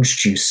and orange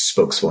juice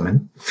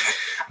spokeswoman,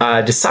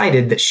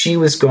 decided that she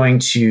was going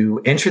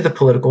to enter the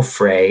political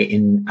fray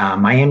in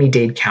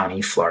Miami-Dade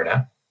County,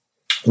 Florida,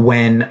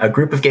 when a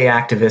group of gay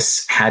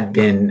activists had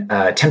been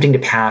attempting to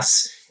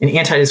pass an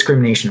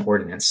anti-discrimination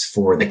ordinance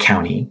for the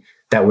county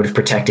that would have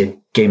protected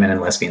gay men and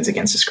lesbians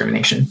against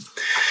discrimination.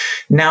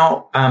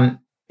 Now,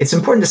 it's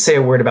important to say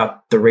a word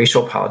about the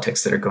racial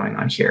politics that are going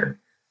on here.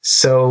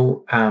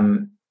 So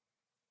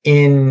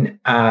in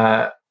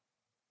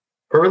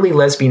early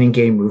lesbian and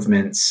gay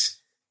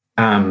movements,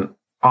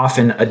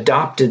 often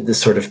adopted the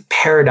sort of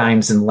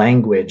paradigms and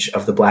language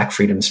of the Black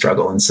freedom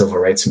struggle and civil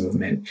rights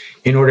movement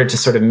in order to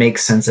sort of make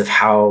sense of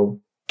how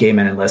gay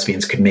men and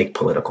lesbians could make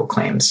political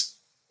claims.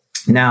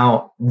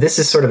 Now, this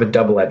is sort of a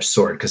double-edged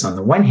sword, because on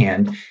the one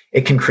hand,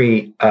 it can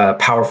create a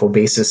powerful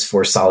basis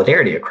for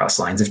solidarity across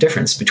lines of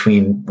difference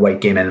between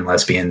white gay men and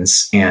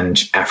lesbians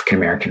and African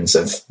Americans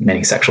of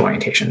many sexual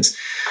orientations.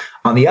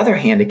 On the other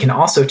hand, it can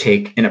also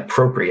take an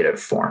appropriative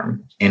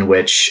form in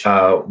which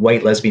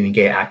white lesbian and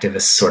gay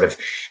activists sort of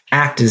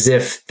act as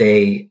if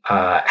they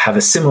have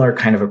a similar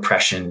kind of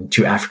oppression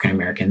to African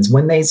Americans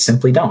when they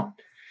simply don't.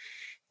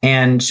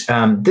 And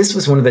this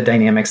was one of the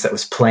dynamics that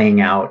was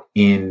playing out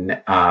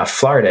in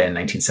Florida in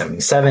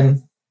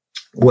 1977,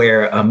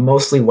 where a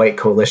mostly white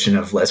coalition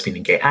of lesbian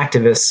and gay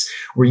activists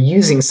were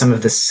using some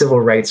of the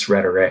civil rights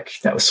rhetoric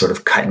that was sort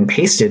of cut and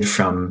pasted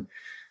from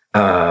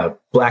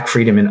Black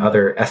freedom and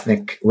other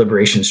ethnic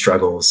liberation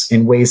struggles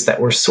in ways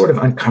that were sort of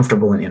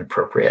uncomfortable and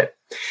inappropriate.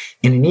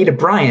 And Anita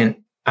Bryant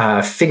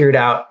figured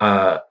out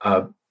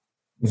a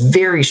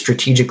very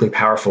strategically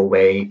powerful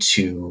way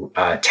to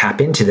tap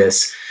into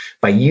this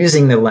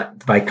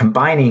by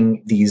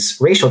combining these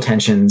racial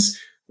tensions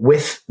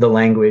with the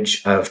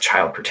language of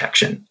child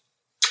protection.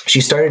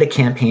 She started a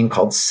campaign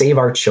called Save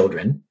Our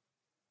Children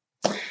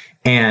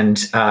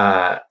and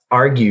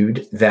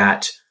argued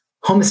that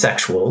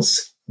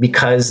homosexuals,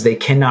 because they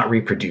cannot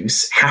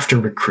reproduce, have to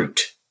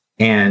recruit.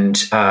 And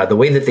the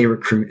way that they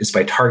recruit is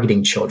by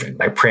targeting children,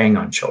 by preying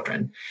on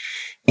children.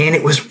 And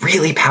it was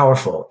really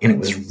powerful and it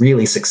was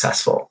really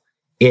successful.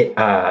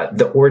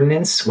 The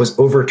ordinance was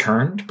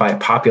overturned by a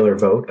popular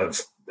vote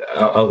of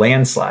a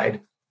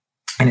landslide,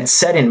 and it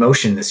set in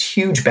motion this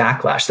huge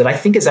backlash that I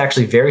think is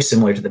actually very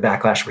similar to the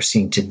backlash we're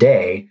seeing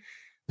today.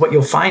 What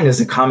you'll find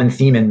as a common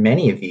theme in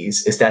many of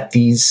these is that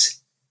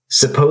these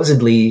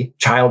supposedly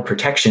child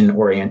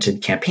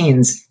protection-oriented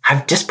campaigns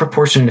have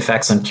disproportionate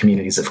effects on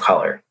communities of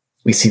color.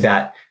 We see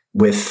that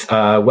with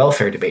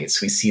welfare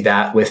debates. We see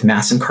that with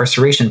mass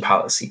incarceration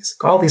policies,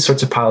 all these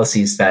sorts of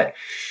policies that,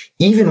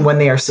 even when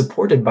they are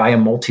supported by a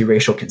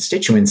multiracial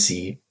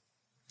constituency,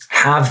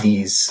 have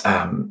these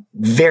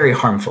very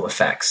harmful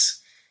effects.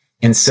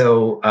 And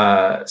so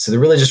the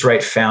religious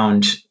right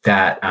found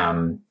that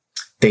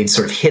they'd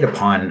sort of hit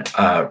upon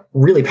a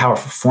really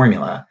powerful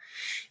formula.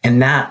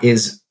 And that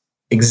is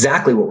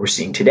exactly what we're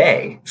seeing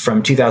today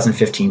from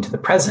 2015 to the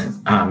present.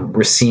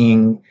 We're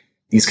seeing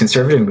these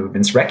conservative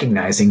movements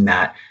recognizing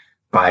that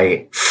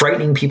by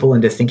frightening people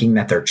into thinking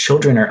that their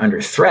children are under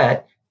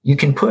threat, you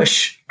can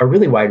push a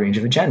really wide range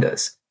of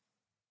agendas.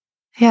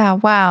 Yeah,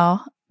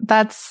 wow.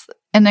 That's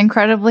an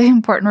incredibly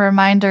important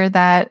reminder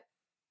that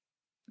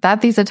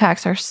these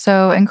attacks are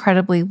so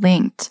incredibly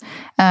linked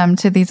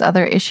to these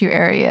other issue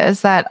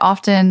areas, that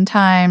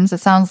oftentimes it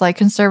sounds like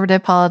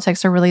conservative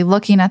politics are really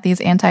looking at these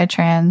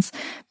anti-trans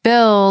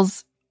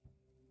bills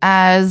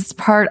as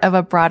part of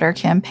a broader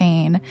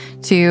campaign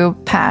to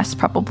pass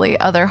probably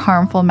other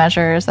harmful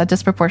measures that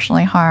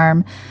disproportionately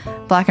harm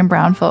Black and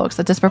brown folks,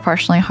 that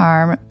disproportionately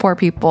harm poor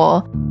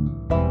people.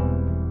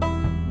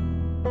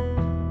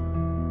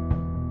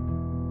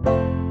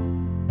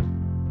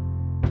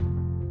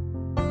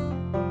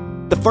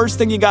 The first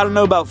thing you got to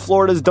know about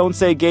Florida's Don't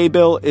Say Gay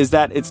bill is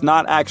that it's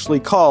not actually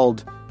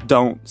called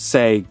Don't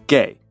Say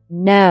Gay.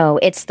 No,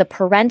 it's the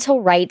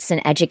Parental Rights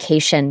and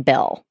Education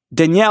Bill.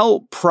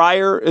 Danielle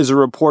Pryor is a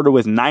reporter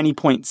with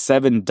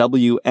 90.7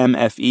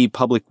 WMFE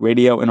Public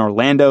Radio in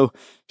Orlando.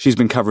 She's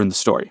been covering the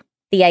story.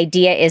 The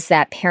idea is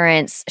that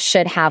parents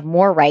should have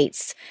more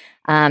rights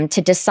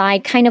to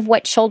decide kind of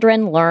what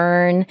children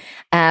learn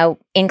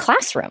in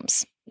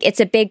classrooms. It's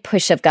a big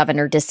push of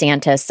Governor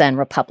DeSantis and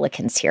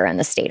Republicans here in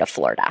the state of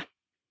Florida.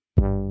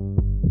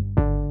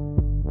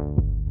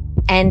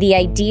 And the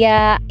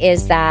idea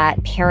is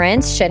that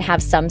parents should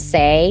have some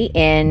say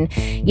in,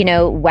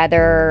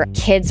 whether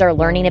kids are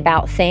learning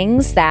about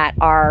things that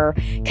are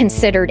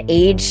considered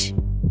age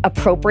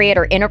appropriate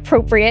or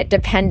inappropriate,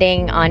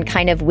 depending on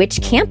kind of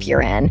which camp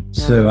you're in.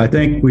 So I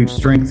think we've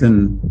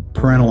strengthened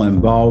parental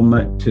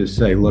involvement to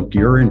say, look,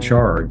 you're in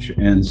charge.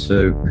 And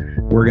so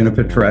we're going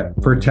to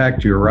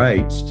protect your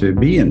rights to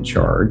be in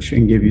charge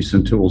and give you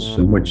some tools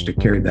in which to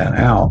carry that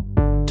out.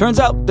 Turns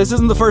out this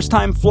isn't the first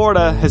time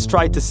Florida has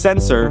tried to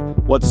censor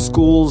what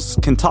schools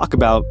can talk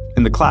about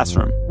in the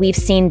classroom. We've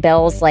seen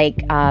bills like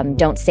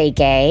Don't Say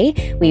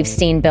Gay. We've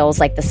seen bills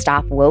like the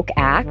Stop Woke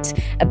Act,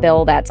 a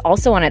bill that's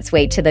also on its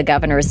way to the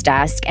governor's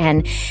desk,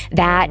 and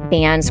that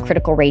bans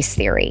critical race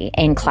theory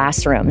in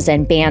classrooms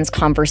and bans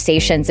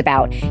conversations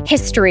about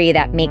history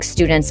that makes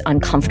students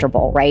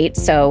uncomfortable, right?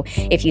 So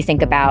if you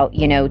think about,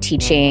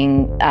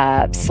 teaching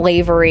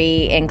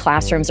slavery in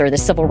classrooms or the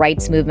civil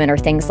rights movement or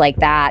things like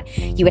that,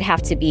 you would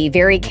have to be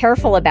very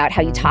careful about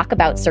how you talk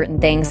about certain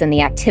things and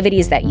the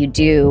activities that you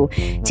do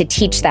to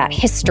teach that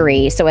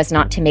history so as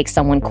not to make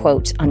someone,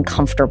 quote,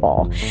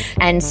 uncomfortable.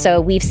 And so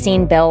we've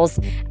seen bills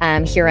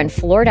here in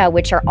Florida,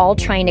 which are all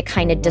trying to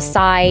kind of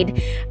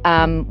decide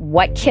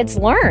what kids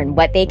learn,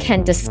 what they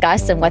can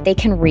discuss and what they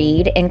can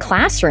read in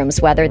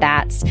classrooms, whether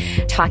that's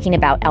talking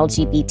about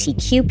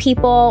LGBTQ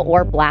people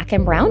or Black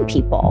and brown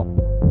people.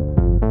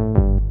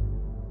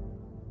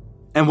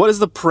 And what does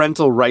the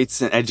Parental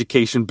Rights and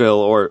Education Bill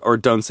or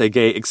Don't Say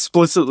Gay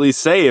explicitly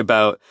say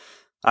about,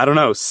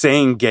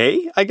 saying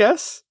gay, I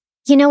guess?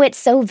 It's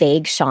so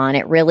vague, Sean.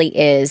 It really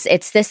is.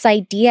 It's this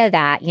idea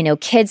that,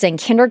 kids in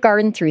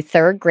kindergarten through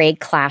third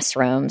grade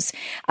classrooms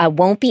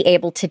won't be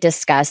able to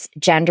discuss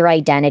gender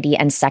identity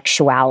and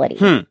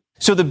sexuality.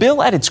 So the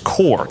bill at its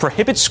core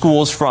prohibits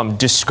schools from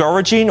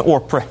discouraging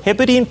or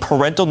prohibiting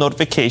parental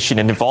notification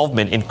and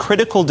involvement in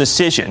critical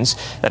decisions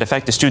that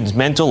affect the student's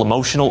mental,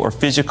 emotional, or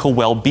physical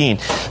well-being.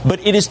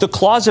 But it is the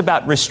clause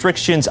about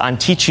restrictions on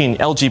teaching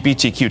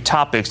LGBTQ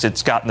topics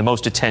that's gotten the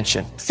most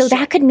attention. So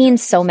that could mean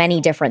so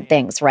many different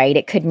things, right?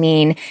 It could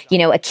mean,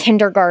 a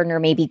kindergartner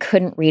maybe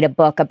couldn't read a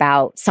book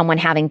about someone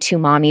having two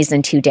mommies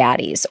and two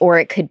daddies. Or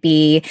it could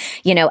be,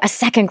 a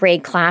second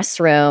grade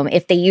classroom,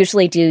 if they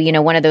usually do,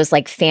 one of those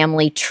like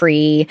family tree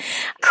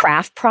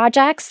craft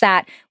projects,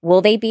 that will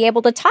they be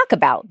able to talk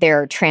about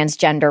their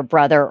transgender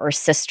brother or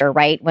sister,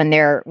 right? When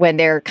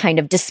they're kind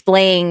of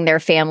displaying their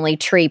family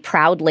tree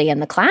proudly in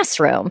the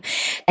classroom.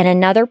 And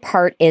another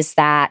part is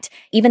that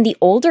even the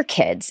older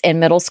kids in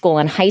middle school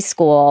and high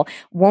school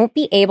won't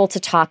be able to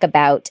talk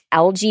about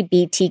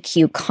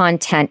LGBTQ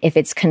content if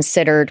it's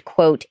considered,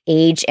 quote,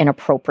 age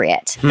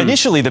inappropriate.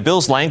 Initially, the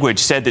bill's language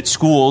said that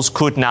schools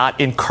could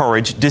not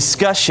encourage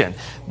discussion,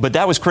 but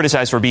that was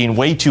criticized for being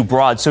way too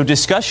broad. So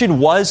discussion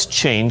was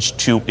changed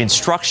to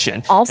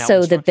instruction.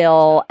 Also, the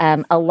bill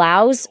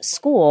allows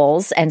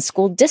schools and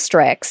school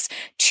districts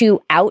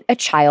to out a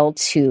child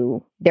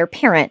to their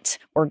parent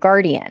or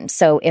guardian.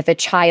 So if a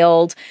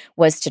child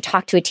was to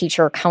talk to a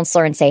teacher or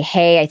counselor and say,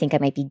 hey, I think I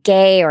might be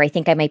gay or I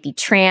think I might be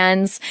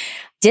trans,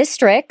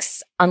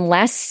 districts,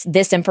 unless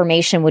this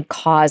information would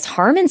cause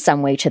harm in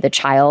some way to the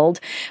child,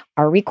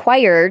 are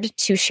required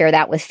to share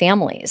that with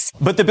families.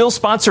 But the bill's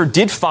sponsor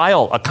did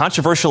file a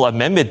controversial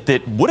amendment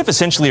that would have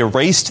essentially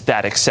erased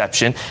that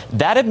exception.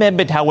 That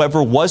amendment,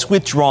 however, was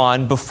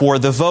withdrawn before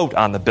the vote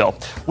on the bill.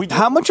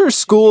 How much are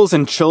schools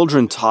and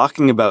children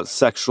talking about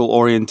sexual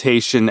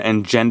orientation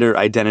and gender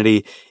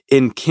identity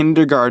in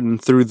kindergarten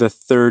through the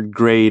third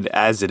grade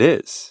as it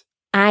is?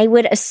 I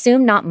would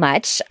assume not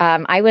much.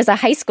 I was a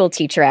high school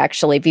teacher,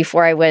 actually,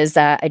 before I was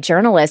a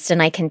journalist.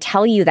 And I can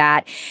tell you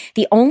that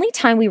the only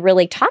time we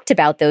really talked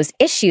about those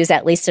issues,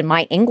 at least in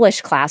my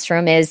English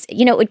classroom, is,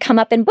 it would come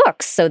up in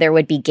books. So there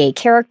would be gay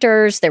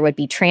characters, there would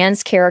be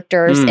trans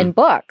characters in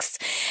books.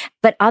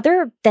 But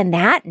other than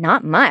that,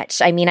 not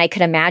much. I mean, I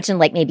could imagine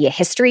like maybe a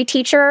history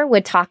teacher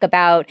would talk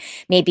about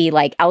maybe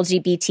like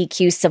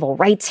LGBTQ civil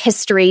rights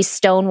history,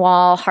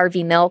 Stonewall,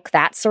 Harvey Milk,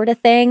 that sort of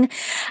thing.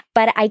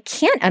 But I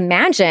can't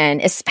imagine,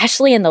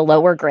 especially in the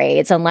lower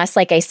grades, unless,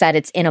 like I said,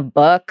 it's in a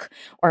book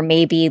or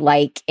maybe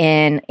like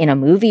in a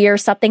movie or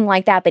something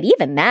like that. But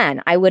even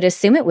then, I would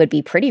assume it would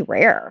be pretty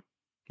rare.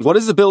 What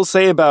does the bill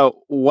say about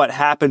what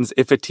happens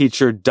if a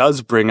teacher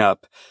does bring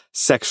up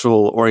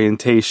sexual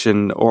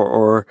orientation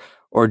or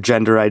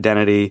gender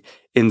identity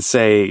in,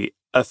 say,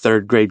 a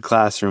third grade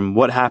classroom?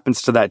 What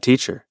happens to that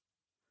teacher?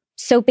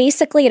 So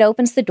basically, it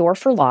opens the door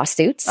for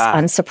lawsuits,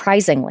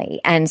 unsurprisingly.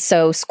 And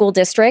so school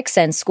districts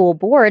and school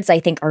boards, I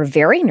think, are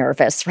very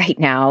nervous right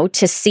now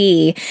to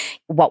see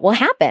what will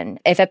happen.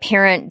 If a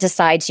parent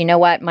decides, you know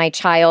what, my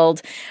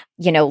child,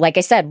 like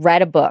I said,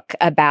 read a book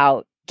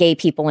about gay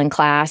people in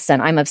class,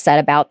 and I'm upset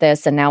about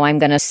this, and now I'm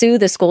going to sue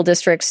the school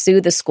district, sue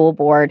the school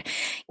board.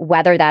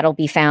 Whether that'll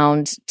be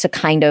found to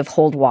kind of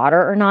hold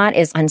water or not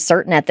is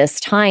uncertain at this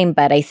time,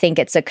 but I think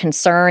it's a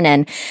concern,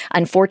 and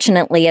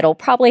unfortunately, it'll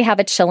probably have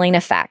a chilling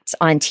effect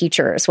on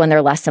teachers when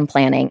they're lesson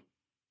planning.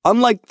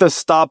 Unlike the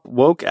Stop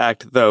Woke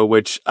Act, though,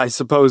 which I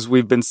suppose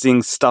we've been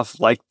seeing stuff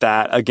like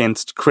that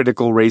against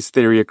critical race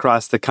theory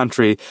across the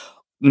country,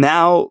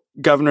 now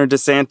Governor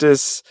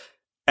DeSantis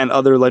and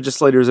other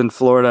legislators in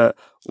Florida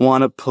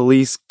want to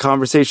police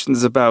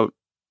conversations about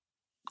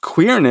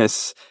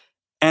queerness.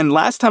 And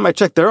last time I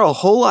checked, there are a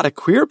whole lot of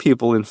queer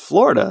people in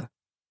Florida.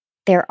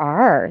 There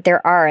are.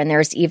 And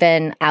there's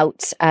even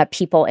out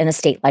people in the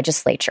state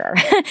legislature,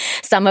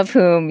 some of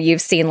whom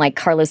you've seen, like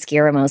Carlos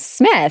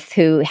Guillermo-Smith,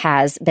 who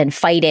has been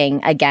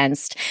fighting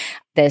against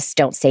this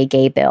Don't Say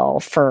Gay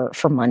bill for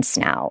months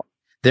now.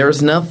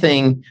 There's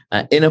nothing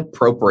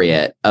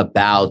inappropriate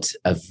about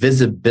a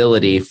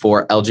visibility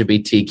for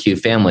LGBTQ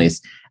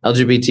families.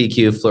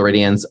 LGBTQ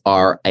Floridians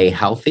are a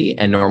healthy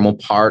and normal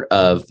part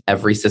of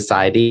every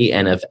society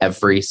and of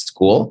every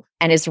school.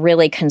 And is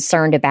really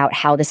concerned about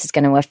how this is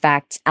going to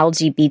affect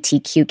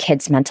LGBTQ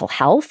kids' mental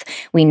health.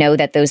 We know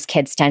that those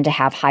kids tend to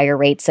have higher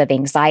rates of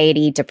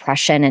anxiety,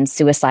 depression, and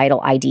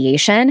suicidal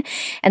ideation.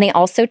 And they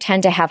also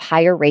tend to have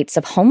higher rates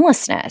of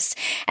homelessness.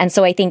 And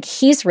so I think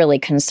he's really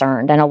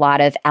concerned. And a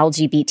lot of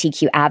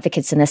LGBTQ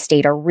advocates in the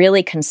state are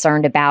really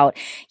concerned about,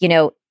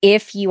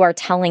 if you are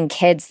telling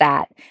kids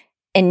that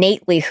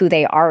innately who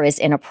they are is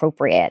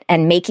inappropriate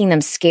and making them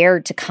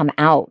scared to come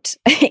out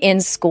in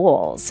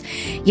schools.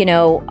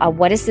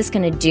 What is this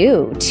going to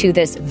do to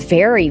this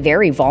very,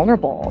 very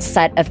vulnerable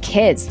set of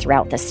kids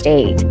throughout the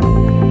state?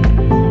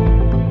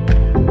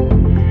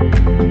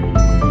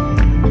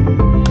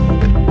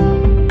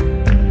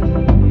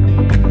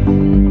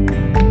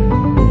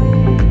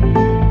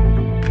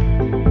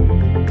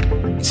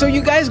 So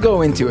you guys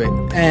go into it,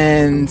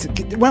 and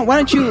why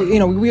don't you,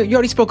 you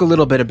already spoke a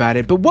little bit about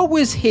it, but what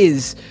was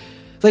his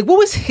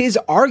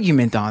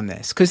argument on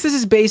this? Because this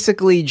is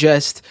basically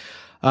just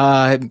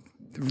the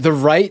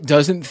right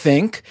doesn't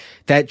think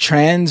that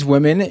trans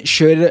women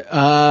should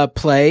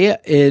play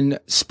in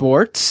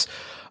sports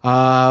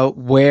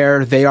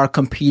where they are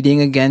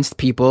competing against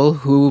people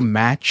who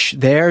match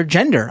their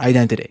gender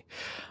identity.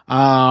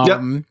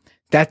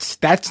 That's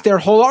their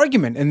whole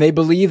argument, and they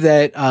believe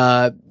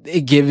that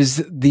it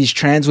gives these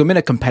trans women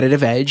a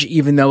competitive edge,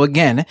 even though,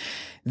 again,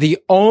 the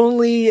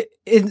only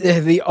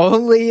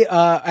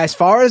as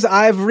far as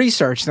I've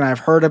researched and I've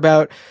heard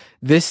about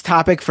this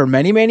topic for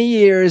many, many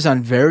years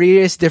on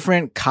various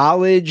different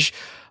college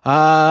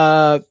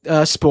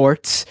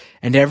sports,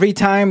 and every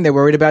time they're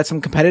worried about some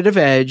competitive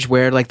edge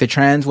where like the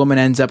trans woman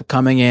ends up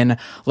coming in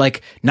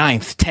like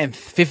 9th, 10th,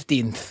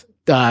 15th,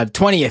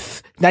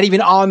 20th, not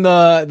even on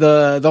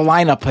the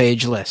lineup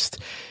page list.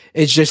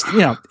 It's just,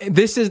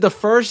 this is the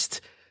first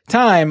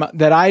time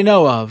that I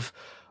know of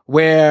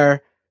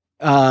where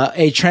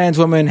a trans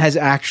woman has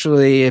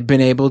actually been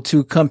able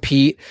to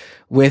compete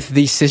with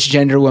the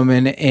cisgender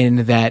woman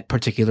in that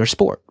particular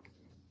sport.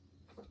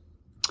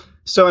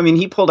 So,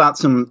 he pulled out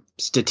some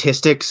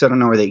statistics. I don't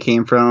know where they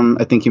came from.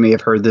 I think you may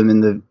have heard them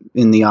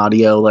in the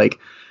audio, like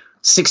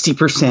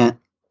 60%,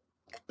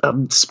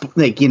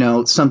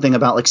 something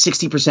about like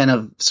 60%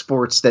 of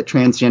sports that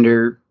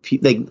transgender,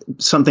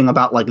 something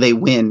about like they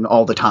win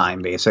all the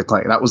time,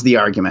 basically. That was the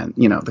argument,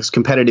 this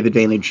competitive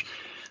advantage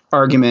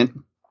argument,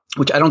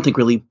 which I don't think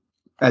really,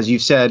 as you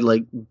said,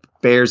 like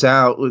bears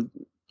out with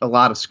a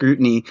lot of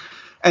scrutiny.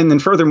 And then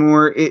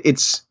furthermore,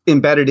 it's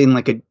embedded in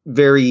like a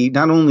very,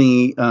 not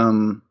only,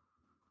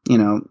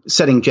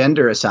 setting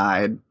gender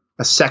aside,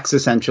 a sex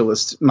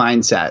essentialist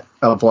mindset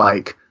of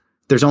like,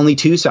 there's only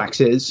two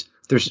sexes,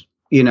 and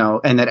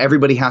that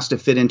everybody has to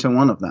fit into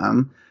one of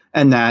them,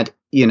 and that,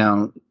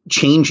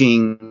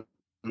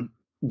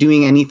 doing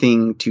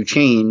anything to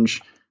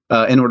change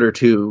in order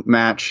to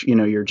match,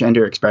 your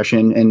gender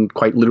expression and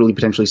quite literally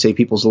potentially save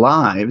people's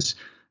lives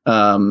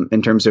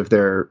in terms of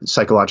their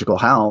psychological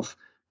health.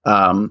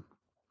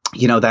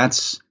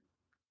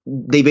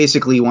 They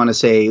basically want to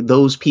say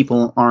those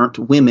people aren't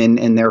women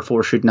and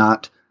therefore should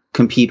not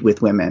compete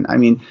with women.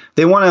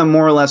 They want to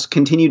more or less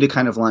continue to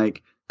kind of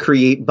like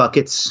create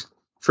buckets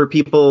for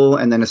people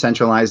and then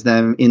essentialize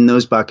them in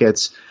those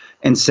buckets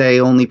and say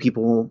only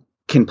people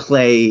can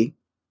play,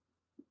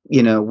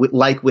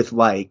 with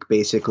like,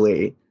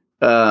 basically.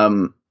 They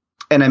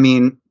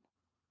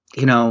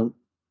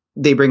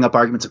bring up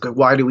arguments of,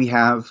 why do we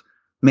have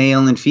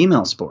male and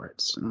female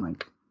sports? And I'm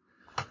like,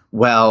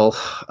 well,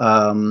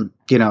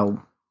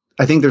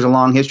 I think there's a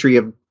long history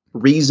of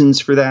reasons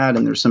for that,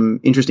 and there's some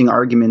interesting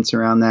arguments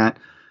around that.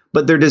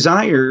 But their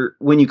desire,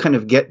 when you kind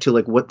of get to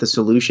like what the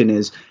solution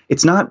is,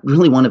 it's not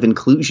really one of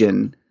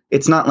inclusion.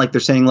 It's not like they're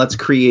saying, let's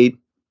create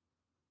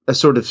a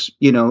sort of,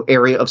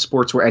 area of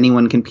sports where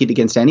anyone can compete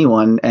against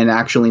anyone and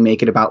actually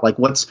make it about like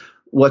what's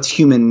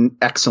human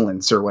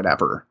excellence or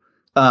whatever,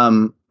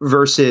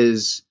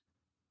 versus,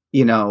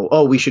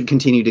 we should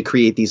continue to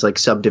create these like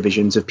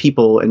subdivisions of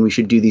people, and we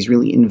should do these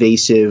really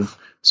invasive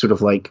sort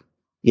of like,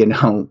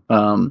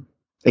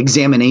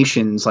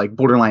 examinations, like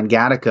borderline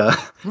Gattaca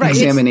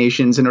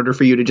examinations in order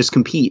for you to just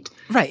compete.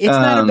 Right.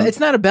 It's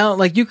not about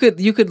like you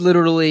could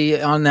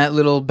literally on that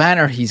little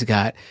banner he's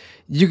got,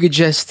 you could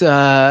just,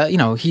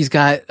 he's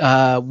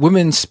got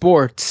women's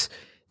sports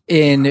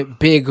in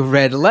big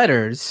red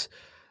letters.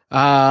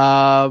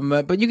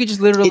 But you could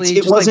just literally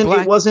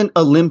it wasn't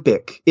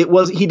Olympic.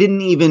 He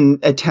didn't even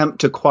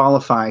attempt to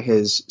qualify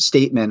his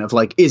statement of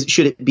like,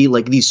 should it be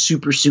like these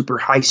super, super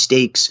high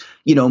stakes,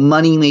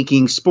 money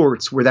making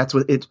sports where that's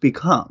what it's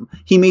become.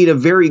 He made a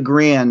very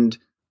grand,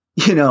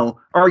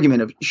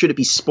 argument of should it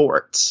be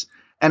sports?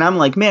 And I'm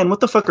like, man,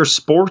 what the fuck are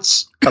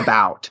sports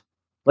about?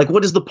 Like,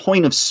 what is the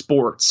point of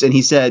sports? And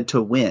he said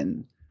to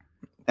win.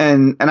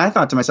 And I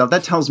thought to myself,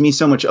 that tells me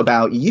so much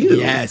about you.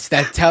 Yes,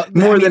 it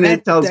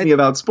tells me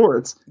about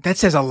sports. That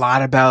says a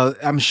lot about.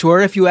 I'm sure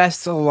if you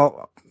asked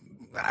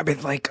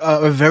like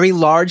a very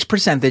large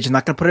percentage, I'm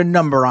not going to put a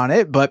number on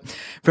it, but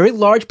very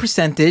large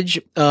percentage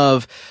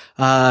of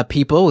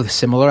people with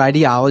similar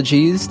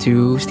ideologies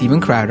to Steven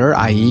Crowder,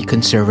 i.e.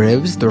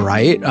 conservatives, the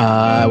right,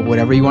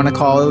 whatever you want to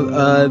call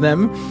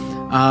them,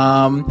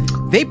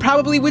 they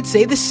probably would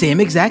say the same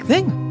exact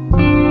thing.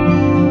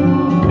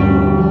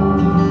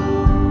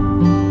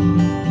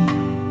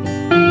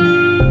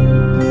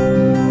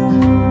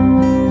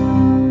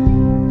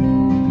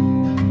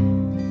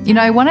 You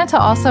know, I wanted to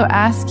also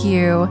ask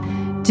you,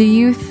 do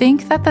you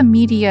think that the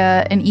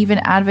media and even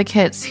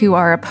advocates who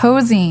are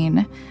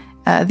opposing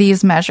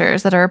these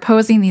measures, that are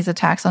opposing these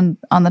attacks on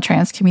the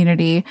trans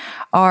community,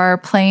 are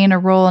playing a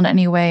role in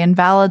any way in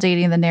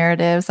validating the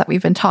narratives that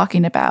we've been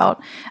talking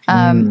about?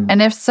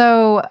 And if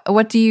so,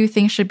 what do you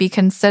think should be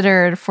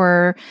considered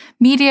for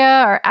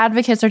media or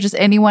advocates or just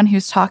anyone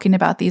who's talking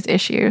about these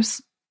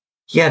issues?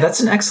 Yeah,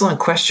 that's an excellent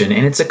question.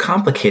 And it's a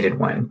complicated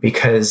one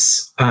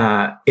because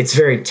it's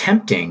very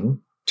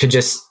tempting to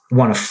just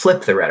want to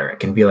flip the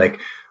rhetoric and be like,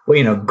 well,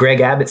 you know, Greg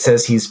Abbott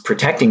says he's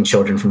protecting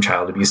children from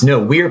child abuse. No,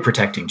 we're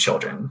protecting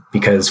children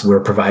because we're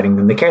providing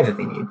them the care that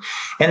they need.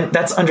 And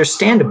that's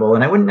understandable.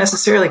 And I wouldn't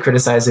necessarily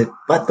criticize it.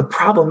 But the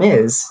problem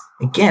is,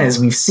 again, as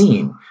we've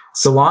seen,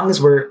 so long as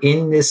we're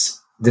in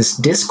this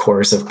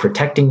discourse of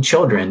protecting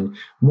children,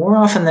 more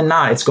often than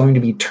not, it's going to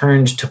be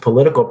turned to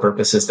political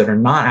purposes that are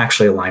not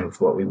actually aligned with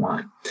what we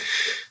want.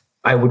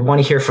 I would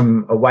want to hear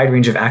from a wide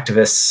range of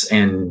activists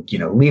and, you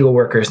know, legal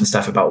workers and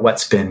stuff about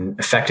what's been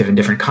effective in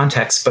different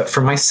contexts. But for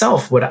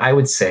myself, what I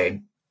would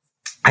say,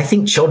 I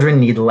think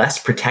children need less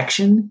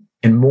protection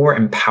and more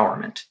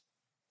empowerment.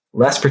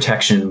 Less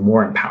protection,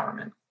 more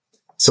empowerment.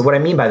 So what I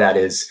mean by that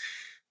is,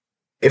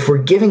 if we're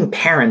giving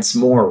parents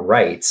more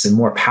rights and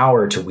more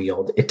power to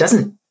wield, it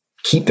doesn't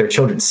keep their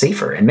children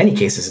safer. In many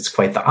cases, it's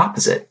quite the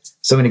opposite.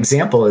 So an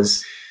example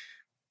is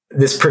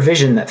this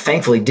provision that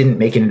thankfully didn't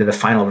make it into the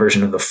final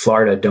version of the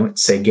Florida Don't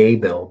Say Gay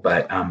bill,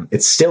 but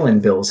it's still in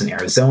bills in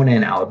Arizona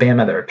and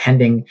Alabama that are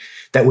pending,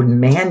 that would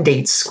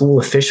mandate school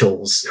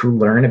officials who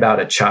learn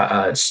about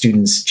a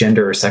student's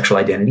gender or sexual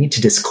identity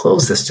to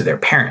disclose this to their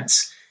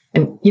parents.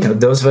 And, you know,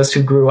 those of us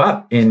who grew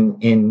up in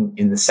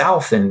the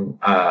South and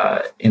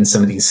in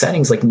some of these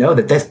settings, like, know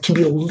that can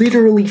be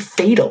literally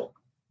fatal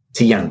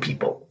to young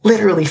people,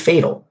 literally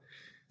fatal.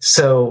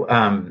 So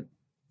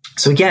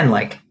again,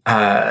 like,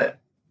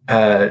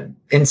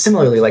 and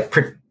similarly, like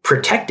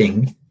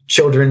protecting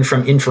children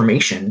from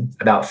information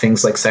about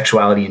things like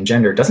sexuality and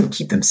gender doesn't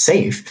keep them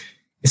safe.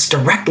 It's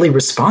directly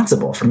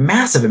responsible for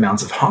massive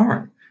amounts of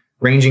harm,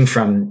 ranging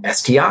from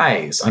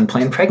STIs,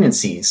 unplanned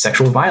pregnancies,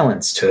 sexual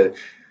violence, to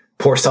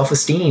poor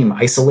self-esteem,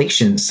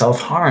 isolation,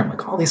 self-harm,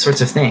 like all these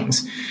sorts of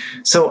things.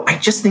 So I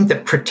just think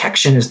that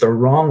protection is the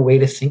wrong way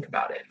to think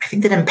about it. I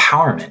think that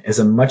empowerment is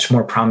a much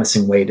more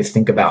promising way to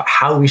think about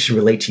how we should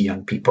relate to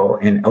young people,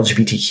 and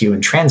LGBTQ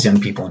and trans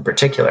young people in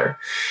particular.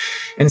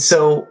 And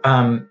so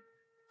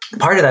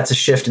part of that's a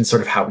shift in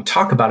sort of how we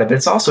talk about it, but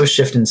it's also a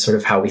shift in sort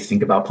of how we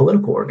think about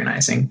political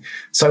organizing.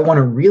 So I want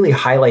to really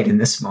highlight in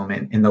this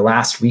moment, in the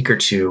last week or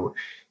two,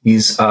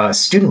 these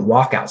student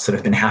walkouts that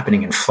have been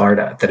happening in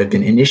Florida, that have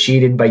been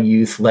initiated by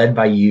youth, led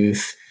by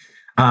youth.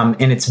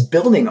 And it's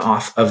building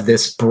off of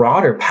this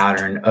broader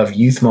pattern of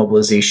youth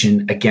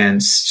mobilization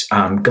against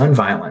gun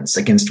violence,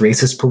 against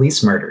racist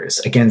police murders,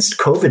 against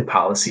COVID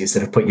policies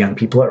that have put young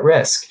people at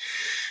risk.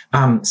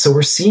 So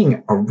we're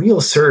seeing a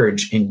real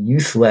surge in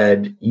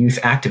youth-led youth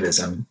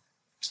activism.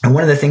 And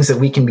one of the things that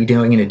we can be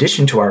doing in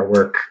addition to our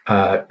work,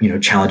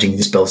 challenging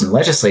these bills in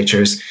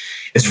legislatures,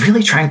 is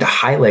really trying to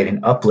highlight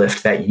and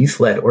uplift that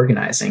youth-led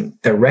organizing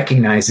that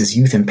recognizes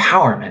youth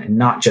empowerment and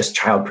not just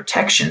child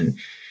protection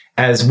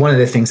as one of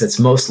the things that's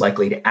most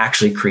likely to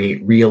actually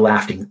create real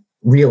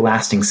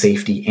lasting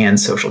safety and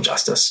social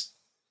justice.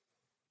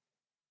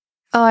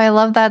 Oh, I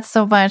love that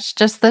so much.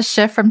 Just the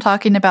shift from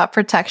talking about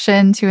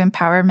protection to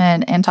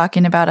empowerment and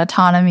talking about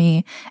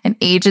autonomy and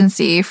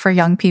agency for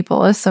young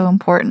people is so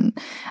important.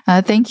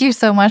 Thank you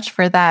so much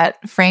for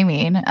that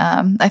framing.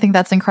 I think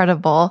that's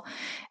incredible.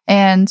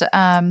 And,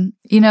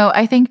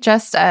 I think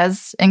just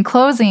as in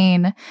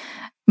closing,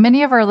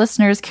 many of our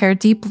listeners care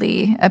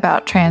deeply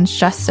about trans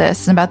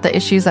justice and about the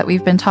issues that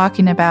we've been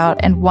talking about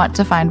and want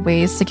to find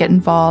ways to get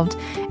involved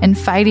in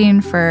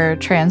fighting for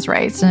trans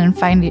rights and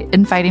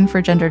in fighting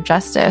for gender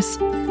justice.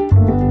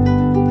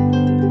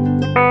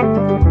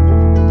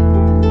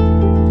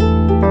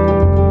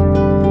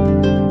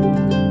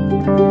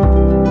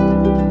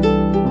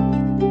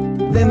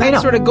 Then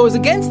that sort of goes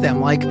against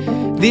them. Like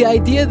the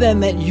idea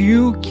then that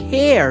you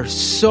care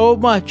so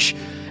much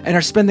and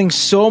are spending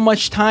so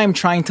much time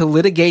trying to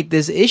litigate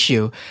this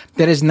issue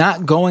that is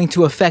not going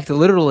to affect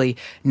literally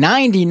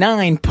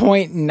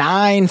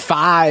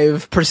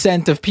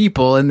 99.95% of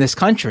people in this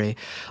country.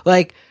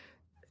 Like,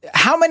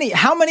 how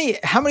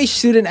many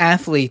student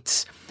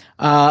athletes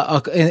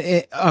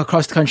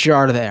across the country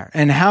are there,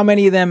 and how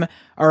many of them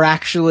are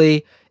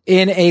actually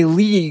in a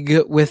league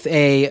with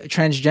a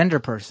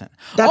transgender person?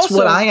 That's also,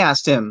 what I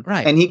asked him,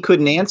 right, and he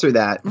couldn't answer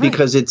that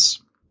because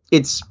it's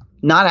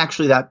not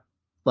actually that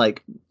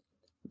like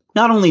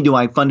not only do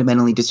I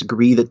fundamentally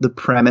disagree that the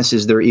premise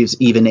is there is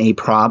even a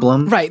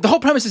problem. Right. The whole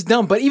premise is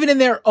dumb, but even in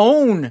their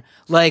own,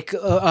 like,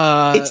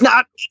 it's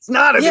not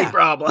a big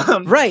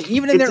problem. Right.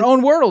 Even in their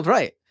own world.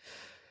 Right.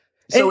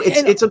 So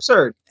it's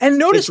absurd. And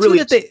notice too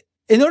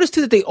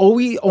that they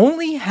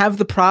only have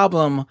the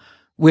problem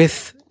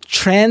with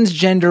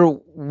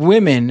transgender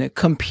women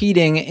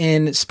competing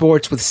in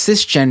sports with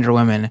cisgender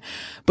women,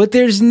 but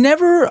there's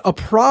never a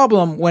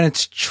problem when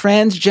it's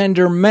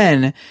transgender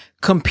men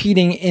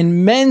competing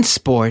in men's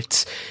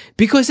sports,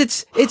 because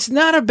it's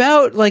not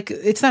about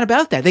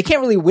that. They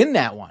can't really win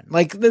that one.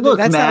 Like, look,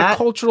 that's Matt, not a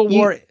cultural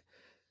war.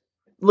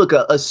 Look,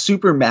 a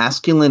super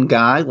masculine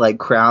guy like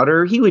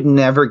Crowder, he would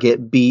never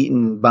get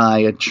beaten by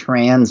a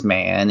trans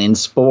man in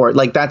sport.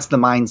 Like, that's the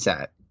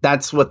mindset.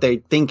 That's what they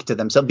think to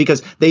themselves,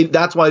 because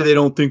that's why they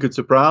don't think it's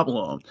a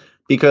problem,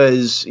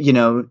 because, you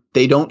know,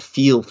 they don't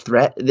feel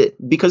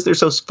because they're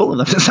so full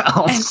of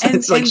themselves.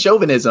 It's like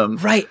chauvinism.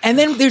 Right. And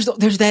then there's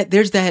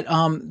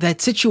that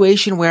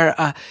situation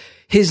where,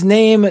 his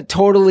name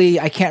totally,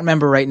 I can't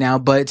remember right now,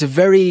 but it's a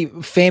very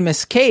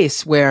famous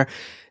case where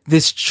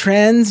this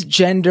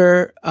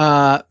transgender,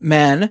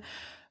 man,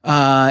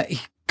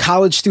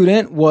 college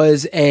student,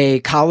 was a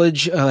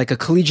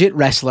collegiate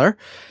wrestler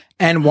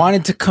and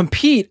wanted to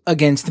compete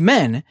against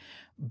men,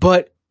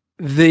 but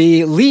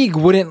the league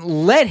wouldn't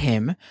let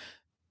him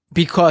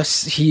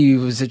because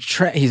he's a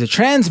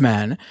trans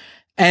man,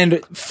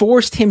 and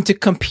forced him to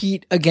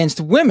compete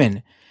against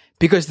women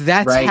because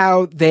that's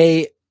how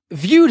they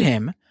viewed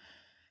him.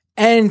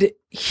 And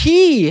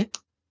he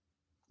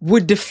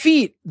would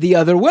defeat the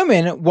other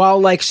women while,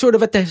 like, sort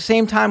of at the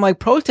same time, like,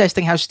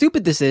 protesting how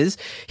stupid this is.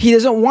 He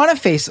doesn't want to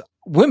face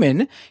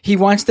women. He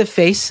wants to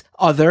face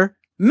other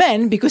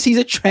men because he's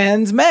a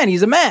trans man.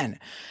 He's a man.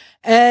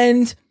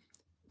 And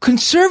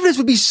conservatives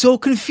would be so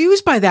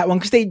confused by that one,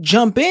 because they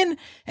jump in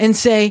and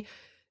say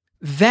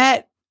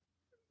that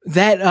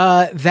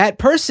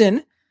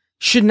person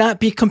should not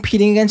be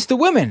competing against the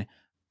women.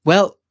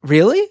 Well,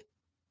 really?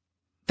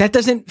 That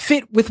doesn't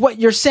fit with what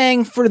you're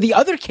saying for the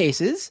other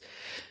cases.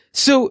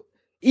 So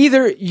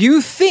either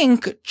you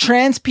think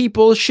trans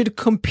people should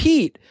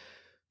compete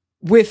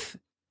with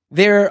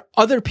their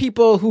other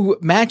people who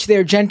match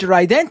their gender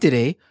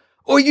identity,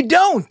 or you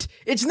don't.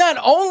 It's not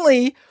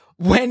only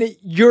when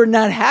you're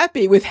not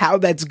happy with how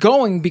that's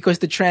going because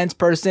the trans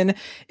person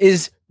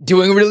is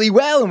doing really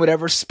well in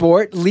whatever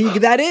sport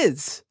league that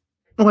is.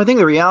 Well, I think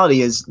the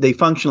reality is they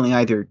functionally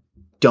either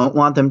don't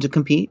want them to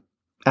compete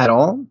at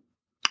all,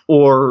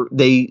 or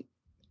they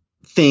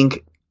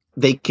think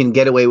they can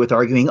get away with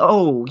arguing,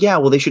 oh, yeah,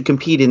 well, they should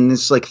compete in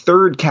this, like,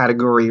 third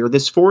category or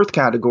this fourth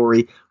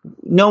category,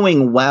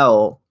 knowing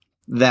well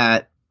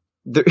that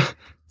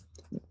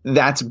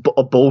that's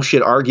a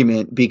bullshit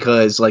argument,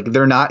 because, like,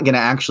 they're not going to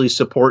actually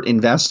support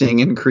investing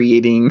in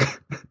creating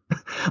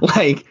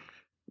like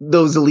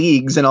those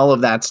leagues and all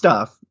of that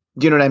stuff.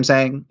 Do you know what I'm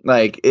saying?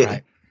 Like,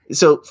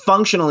 So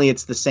functionally,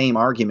 it's the same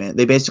argument.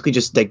 They basically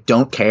just, like,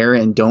 don't care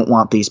and don't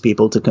want these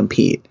people to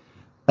compete.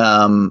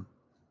 And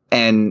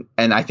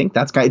I think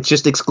it's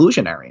just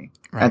exclusionary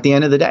at the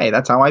end of the day.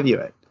 That's how I view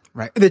it.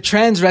 Right. The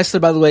trans wrestler,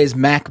 by the way, is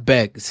Mac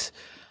Beggs.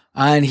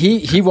 And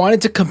he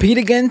wanted to compete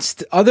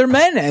against other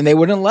men, and they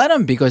wouldn't let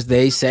him because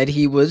they said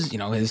he was, you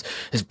know, his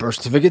birth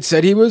certificate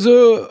said he was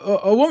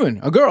a woman,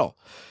 a girl.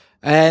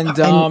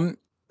 And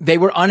they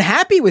were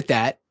unhappy with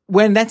that,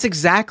 when that's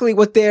exactly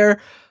what they're,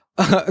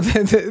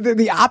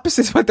 the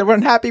opposite is what they're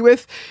unhappy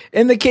with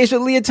in the case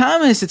with Leah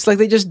Thomas. It's like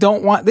they just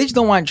don't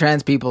want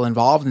trans people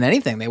involved in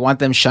anything. They want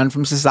them shunned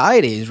from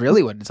society is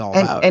really what it's all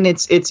about. And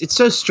it's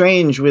so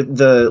strange with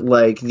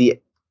the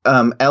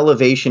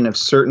elevation of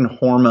certain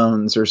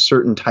hormones or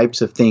certain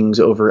types of things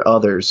over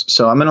others.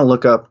 So I'm going to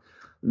look up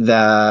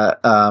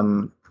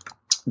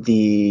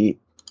the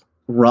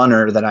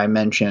runner that I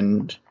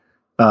mentioned.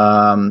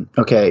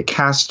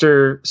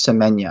 Caster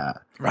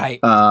Semenya. Right.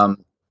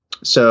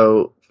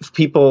 So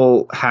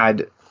people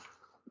had,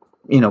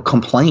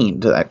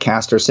 complained that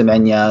Caster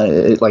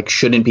Semenya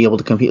shouldn't be able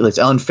to compete. It's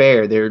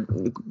unfair. They're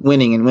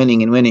winning and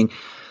winning and winning.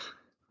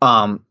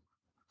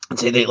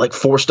 Say they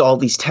forced all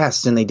these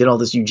tests and they did all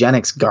this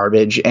eugenics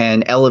garbage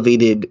and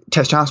elevated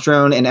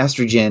testosterone and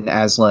estrogen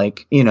as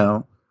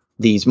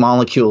these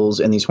molecules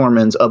and these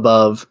hormones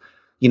above,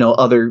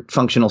 other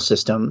functional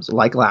systems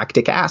like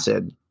lactic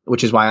acid,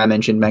 which is why I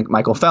mentioned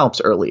Michael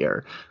Phelps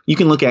earlier. You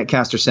can look at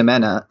Caster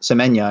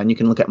Semenya and you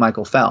can look at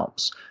Michael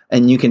Phelps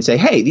and you can say,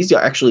 hey, these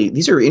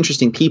are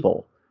interesting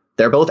people.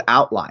 They're both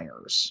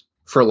outliers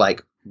for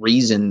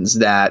reasons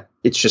that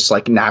it's just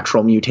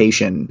natural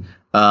mutation.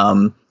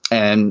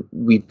 And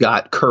we've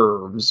got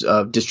curves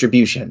of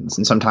distributions.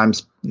 And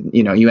sometimes,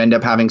 you end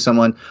up having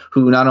someone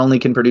who not only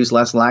can produce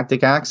less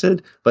lactic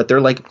acid, but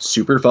they're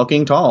super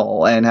fucking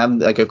tall and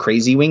have a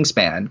crazy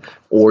wingspan.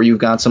 Or you've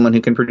got someone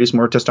who can produce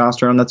more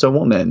testosterone that's a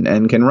woman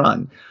and can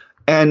run.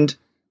 And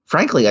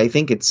frankly, I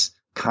think it's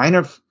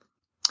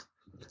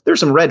there's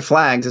some red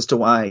flags as to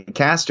why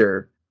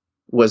Caster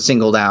was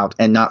singled out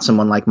and not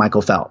someone like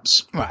Michael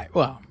Phelps. Right.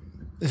 Well,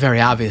 very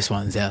obvious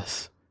ones,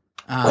 yes.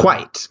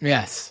 Quite.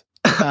 Yes.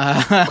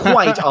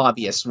 quite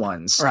obvious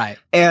ones. Right.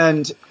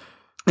 And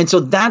so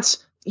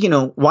that's,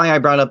 why I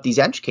brought up these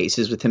edge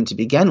cases with him to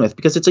begin with,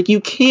 because it's like, you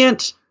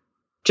can't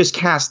just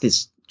cast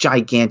this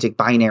gigantic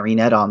binary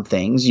net on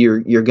things.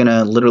 You're going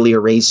to literally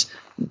erase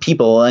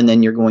people, and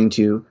then you're going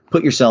to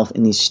put yourself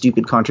in these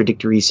stupid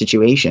contradictory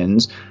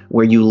situations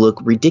where you look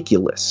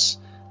ridiculous,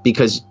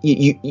 because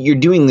you're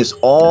doing this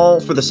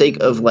all for the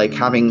sake of like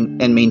having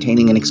and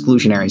maintaining an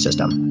exclusionary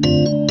system.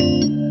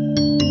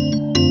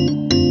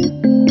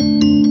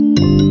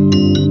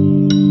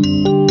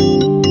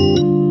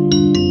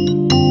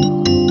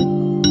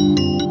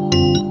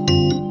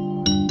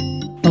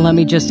 Let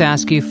me just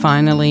ask you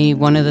finally,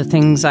 one of the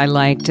things I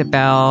liked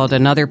about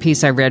another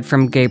piece I read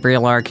from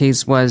Gabriel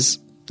Arkes was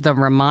the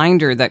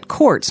reminder that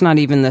courts, not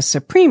even the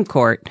Supreme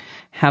Court,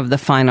 have the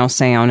final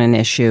say on an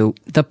issue.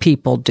 The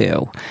people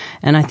do.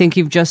 And I think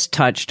you've just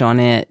touched on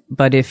it,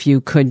 but if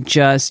you could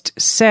just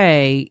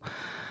say,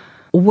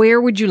 where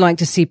would you like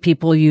to see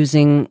people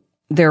using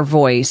their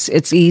voice?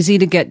 It's easy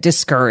to get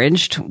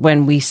discouraged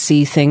when we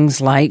see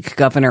things like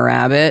Governor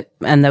Abbott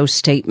and those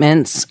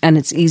statements, and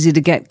it's easy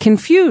to get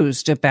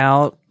confused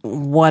about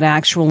what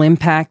actual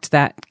impact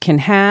that can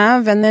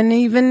have. And then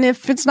even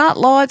if it's not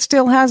law, it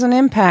still has an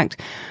impact.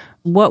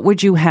 What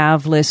would you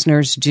have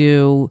listeners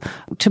do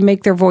to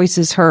make their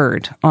voices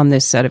heard on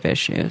this set of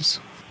issues?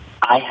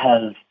 I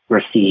have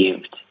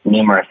received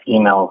numerous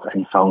emails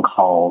and phone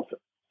calls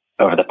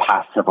over the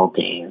past several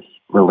days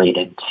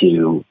related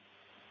to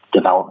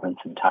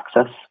developments in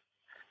Texas.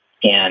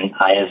 And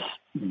I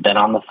have been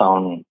on the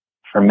phone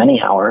for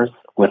many hours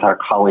with our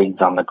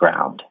colleagues on the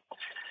ground.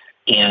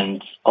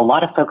 And a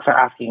lot of folks are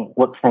asking,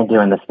 what can I do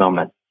in this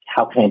moment?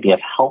 How can I be of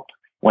help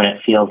when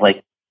it feels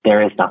like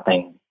there is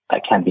nothing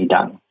that can be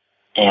done?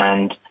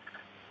 And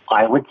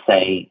I would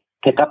say,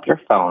 pick up your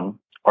phone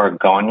or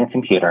go on your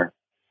computer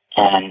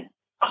and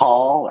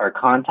call or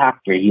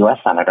contact your U.S.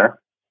 Senator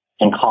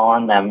and call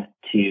on them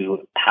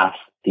to pass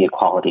the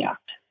Equality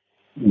Act.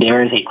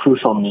 There is a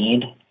crucial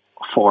need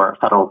for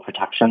federal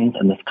protections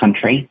in this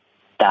country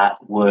that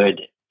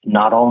would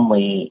not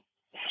only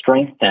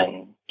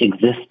strengthen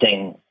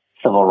existing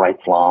civil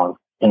rights laws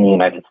in the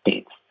United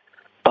States,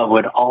 but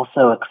would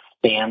also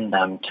expand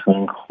them to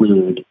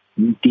include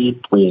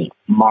deeply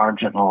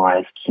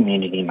marginalized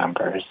community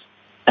members.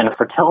 And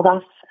for Tilda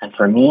and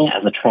for me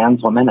as a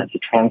trans woman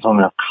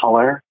of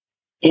color,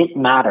 it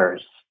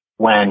matters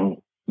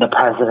when the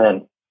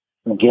president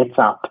gets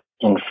up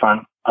in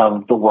front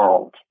of the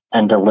world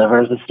and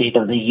delivers a State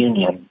of the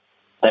Union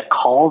that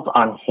calls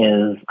on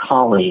his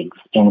colleagues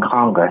in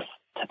Congress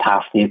to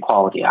pass the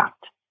Equality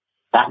Act.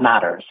 That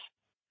matters.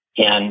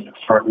 And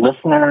for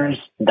listeners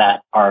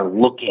that are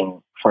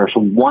looking for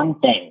one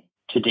thing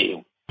to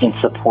do in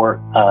support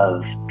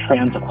of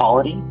trans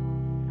equality,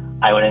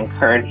 I would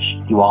encourage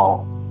you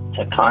all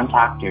to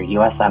contact your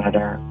U.S.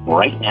 Senator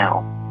right now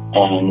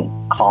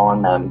and call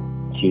on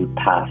them to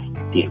pass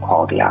the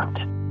Equality Act.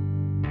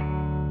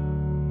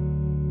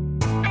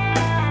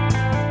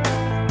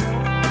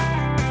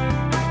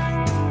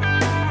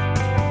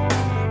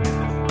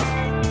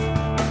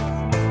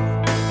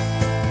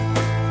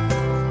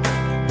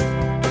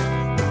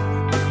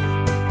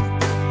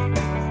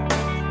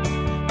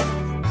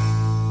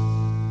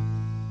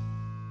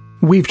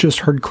 We've just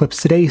heard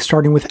clips today,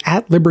 starting with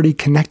At Liberty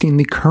connecting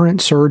the current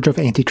surge of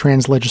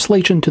anti-trans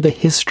legislation to the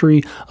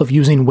history of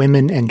using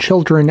women and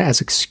children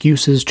as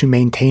excuses to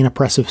maintain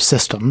oppressive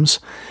systems.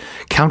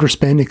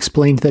 Counterspin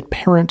explained that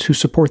parents who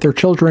support their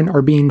children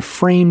are being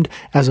framed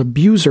as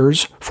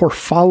abusers for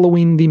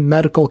following the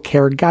medical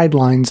care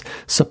guidelines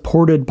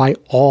supported by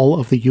all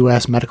of the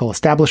U.S. medical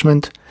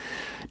establishment.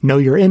 Know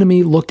Your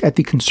Enemy looked at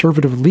the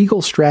conservative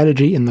legal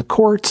strategy in the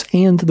courts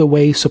and the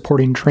way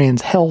supporting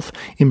trans health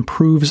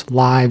improves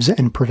lives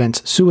and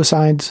prevents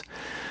suicides.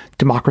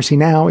 Democracy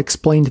Now!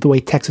 Explained the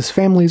way Texas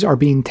families are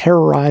being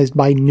terrorized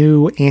by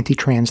new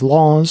anti-trans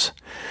laws.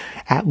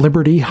 At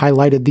Liberty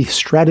highlighted the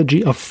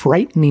strategy of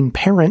frightening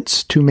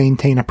parents to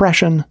maintain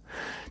oppression.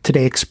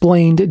 Today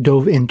Explained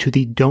dove into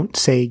the Don't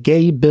Say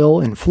Gay bill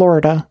in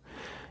Florida.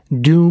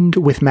 Doomed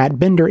with Matt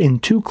Bender in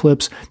 2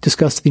 clips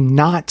discussed the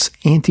knots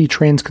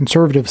anti-trans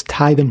conservatives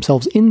tie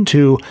themselves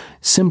into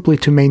simply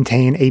to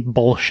maintain a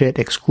bullshit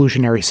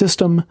exclusionary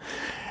system.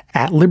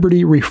 At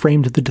Liberty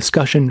reframed the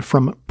discussion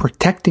from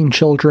protecting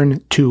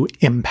children to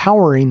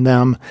empowering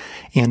them,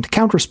 and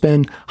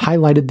Counterspin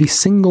highlighted the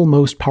single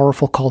most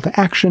powerful call to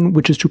action,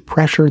 which is to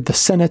pressure the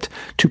Senate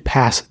to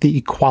pass the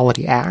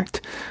Equality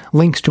Act.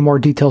 Links to more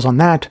details on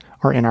that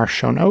are in our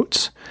show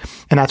notes.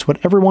 And that's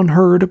what everyone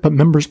heard, but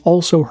members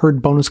also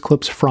heard bonus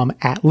clips from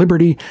At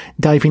Liberty,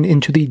 diving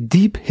into the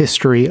deep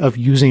history of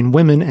using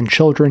women and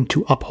children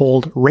to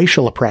uphold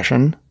racial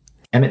oppression.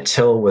 Emmett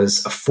Till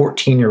was a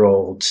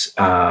 14-year-old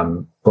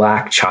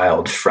Black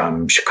child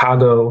from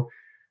Chicago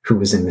who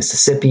was in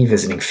Mississippi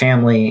visiting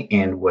family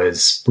and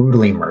was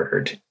brutally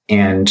murdered.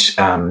 And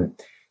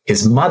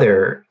his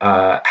mother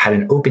had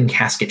an open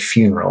casket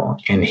funeral,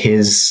 and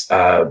his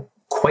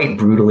quite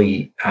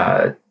brutally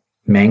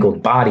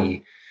mangled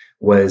body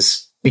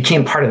was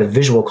became part of the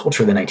visual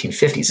culture of the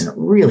 1950s. And it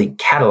really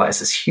catalyzed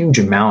this huge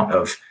amount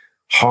of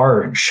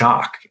horror and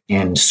shock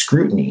and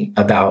scrutiny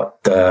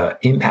about the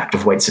impact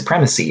of white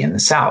supremacy in the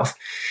South.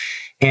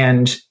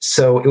 And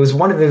so it was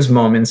one of those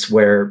moments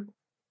where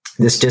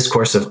this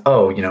discourse of,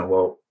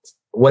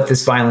 what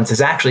this violence is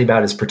actually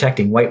about is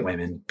protecting white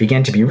women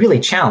began to be really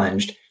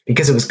challenged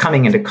because it was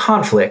coming into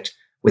conflict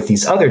with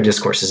these other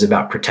discourses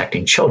about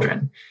protecting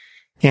children.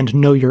 And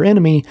Know Your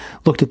Enemy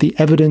looked at the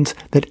evidence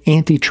that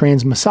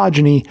anti-trans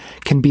misogyny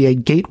can be a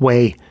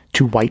gateway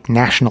to white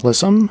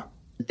nationalism.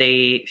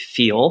 They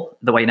feel,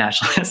 the white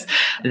nationalists,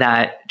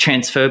 that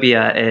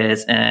transphobia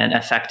is an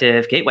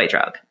effective gateway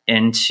drug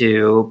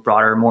into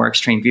broader, more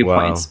extreme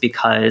viewpoints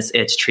because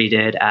it's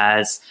treated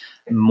as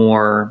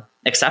more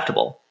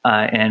acceptable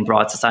in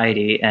broad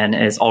society and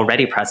is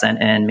already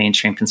present in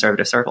mainstream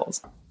conservative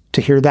circles.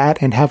 To hear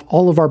that and have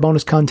all of our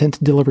bonus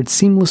content delivered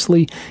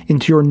seamlessly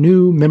into your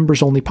new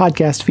members-only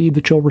podcast feed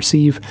that you'll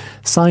receive,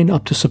 sign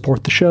up to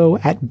support the show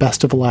at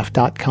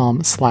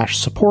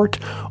bestoftheleft.com/support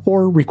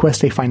or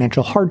request a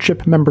financial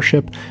hardship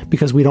membership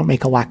because we don't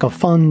make a lack of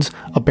funds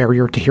a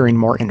barrier to hearing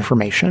more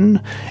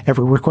information.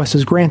 Every request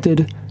is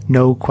granted,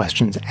 no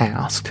questions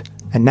asked.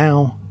 And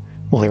now,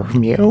 we'll hear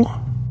from you.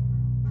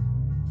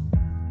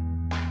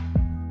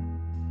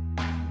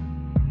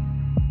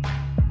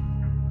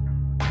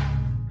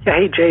 Yeah,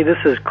 hey, Jay, this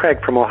is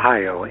Craig from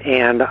Ohio,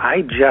 and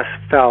I just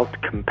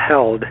felt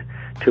compelled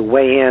to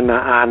weigh in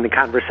on the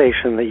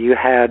conversation that you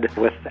had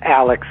with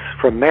Alex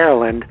from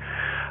Maryland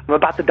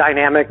about the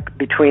dynamic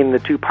between the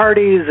two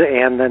parties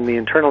and then the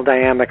internal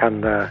dynamic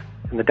in the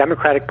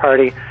Democratic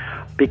Party,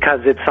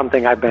 because it's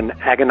something I've been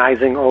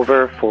agonizing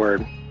over for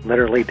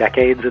literally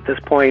decades at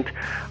this point.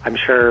 I'm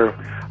sure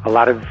a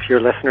lot of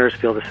your listeners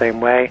feel the same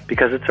way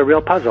because it's a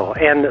real puzzle.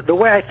 And the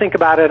way I think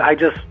about it, I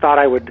just thought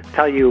I would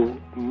tell you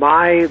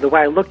the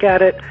way I look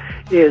at it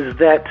is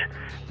that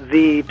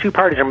the two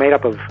parties are made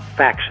up of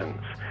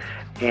factions.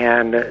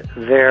 And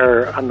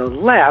they're on the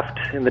left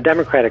in the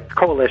Democratic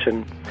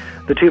coalition.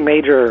 The two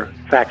major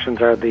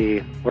factions are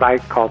what I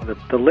call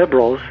the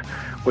liberals,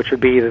 which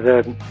would be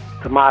the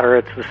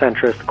moderates, the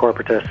centrists, the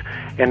corporatists,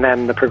 and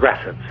then the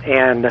progressives.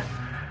 And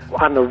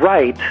on the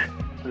right,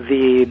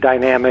 the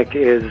dynamic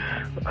is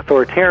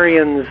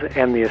authoritarians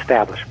and the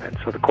establishment,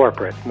 so the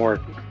corporate, more,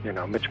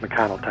 Mitch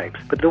McConnell types.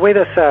 But the way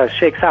this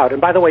shakes out,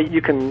 and by the way,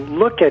 you can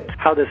look at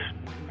how this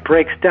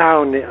breaks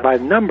down by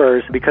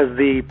numbers because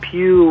the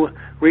Pew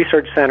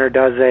Research Center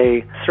does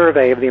a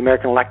survey of the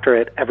American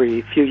electorate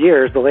every few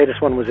years. The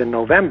latest one was in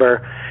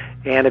November.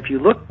 And if you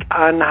look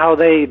on how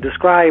they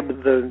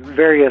describe the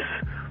various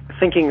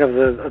thinking of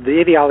the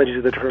ideologies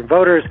of the different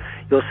voters,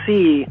 you'll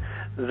see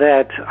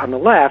that on the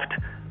left,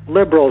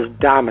 liberals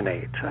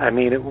dominate. I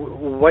mean,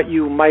 what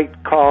you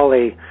might call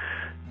a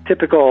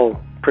typical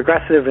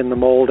progressive in the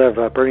mold of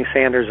Bernie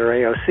Sanders or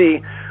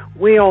AOC,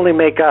 we only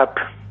make up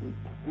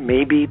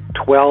maybe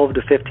 12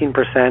 to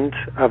 15%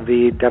 of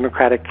the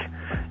Democratic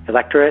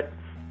electorate.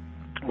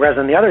 Whereas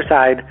on the other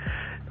side,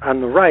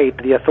 on the right,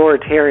 the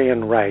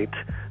authoritarian right,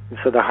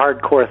 so the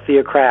hardcore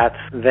theocrats,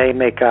 they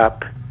make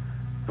up,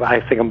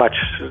 I think,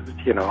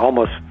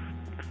 almost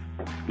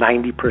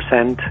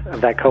 90%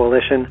 of that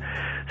coalition.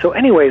 So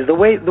anyways,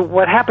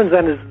 what happens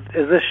then is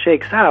this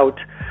shakes out,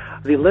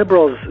 the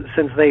liberals,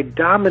 since they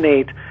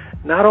dominate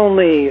not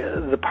only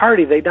the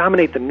party, they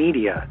dominate the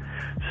media.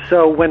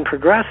 So when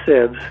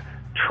progressives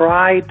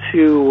try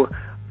to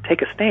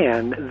take a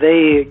stand,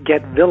 they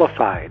get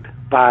vilified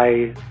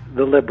by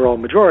the liberal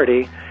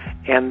majority,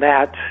 and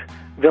that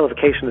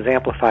vilification is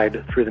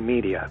amplified through the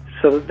media.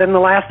 So then the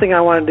last thing I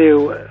wanted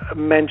to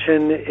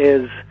mention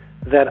is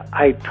that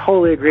I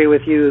totally agree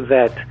with you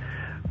that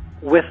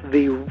with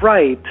the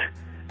right,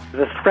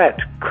 the threat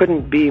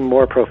couldn't be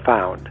more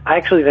profound. I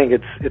actually think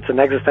it's an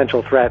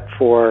existential threat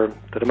for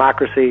the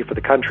democracy, for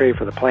the country,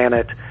 for the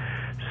planet.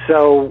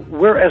 So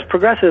we're, as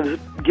progressives,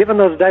 given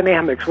those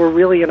dynamics, we're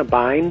really in a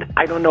bind.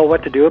 I don't know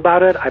what to do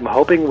about it. I'm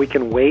hoping we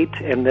can wait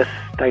and this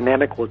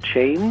dynamic will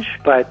change.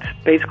 But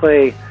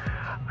basically,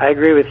 I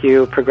agree with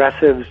you.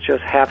 Progressives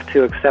just have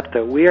to accept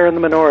that we are in the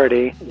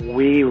minority.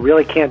 We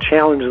really can't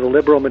challenge the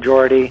liberal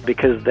majority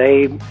because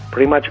they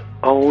pretty much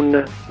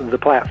own the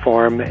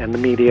platform and the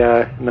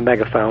media and the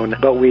megaphone.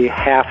 But we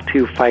have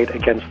to fight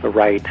against the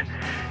right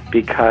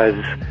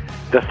because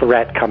the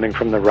threat coming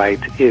from the right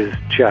is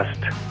just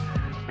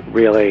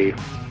really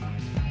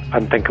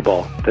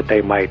unthinkable that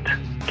they might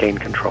gain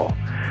control.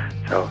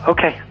 So,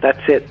 okay,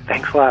 that's it.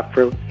 Thanks a lot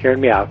for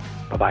hearing me out.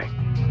 Bye-bye.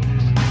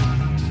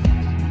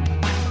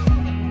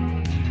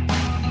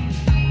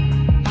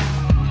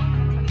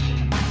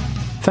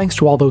 Thanks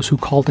to all those who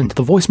called into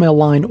the voicemail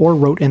line or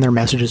wrote in their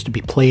messages to be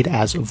played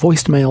as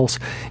voicemails.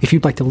 If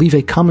you'd like to leave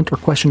a comment or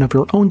question of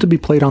your own to be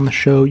played on the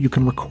show, you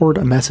can record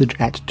a message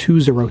at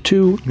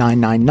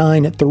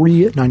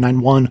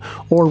 202-999-3991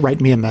 or write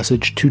me a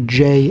message to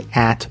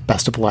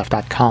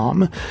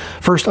j@bestoftheleft.com.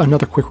 First,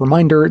 another quick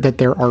reminder that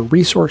there are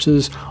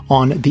resources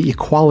on the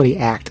Equality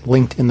Act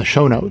linked in the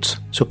show notes.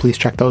 so please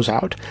check those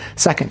out.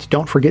 Second,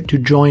 don't forget to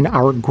join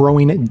our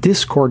growing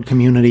Discord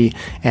community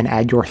and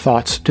add your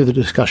thoughts to the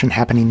discussion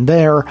happening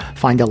there.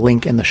 Find a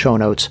link in the show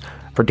notes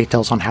for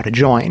details on how to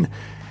join.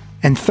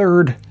 And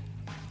third,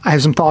 I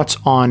have some thoughts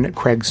on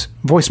Craig's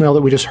voicemail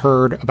that we just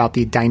heard about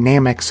the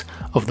dynamics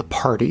of the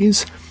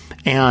parties.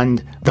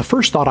 And the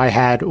first thought I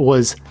had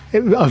was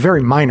a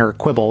very minor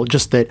quibble,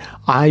 just that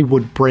I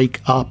would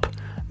break up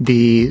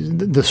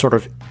the sort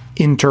of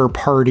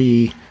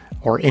inter-party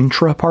or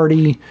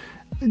intra-party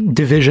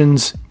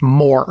divisions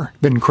more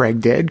than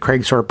Craig did.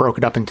 Craig sort of broke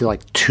it up into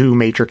like two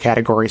major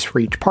categories for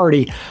each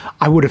party.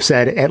 I would have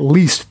said at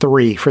least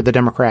three for the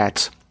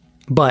Democrats,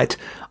 but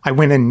I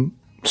went and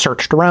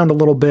searched around a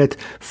little bit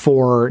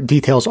for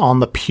details on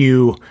the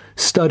Pew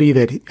study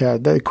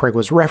that Craig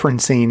was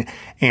referencing,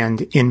 and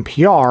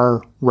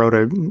NPR wrote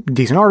a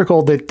decent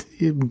article that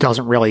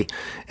doesn't really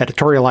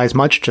editorialize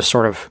much, just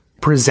sort of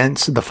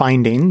presents the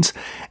findings,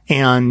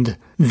 and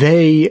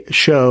they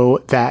show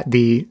that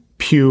the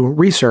Pew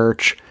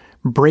research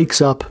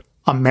breaks up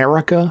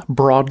America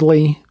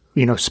broadly,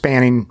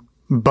 spanning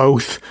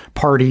both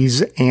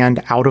parties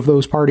and out of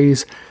those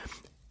parties,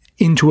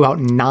 into about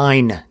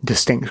 9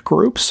 distinct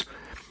groups.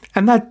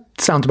 And that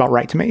sounds about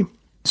right to me.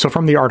 So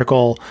from the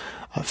article,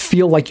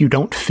 feel like you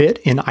don't fit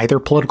in either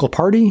political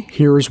party?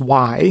 Here's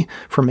why,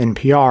 from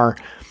NPR.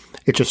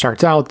 It just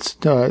starts out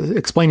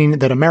explaining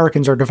that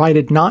Americans are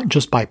divided not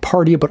just by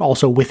party, but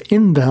also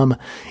within them,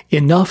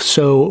 enough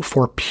so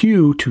for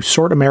Pew to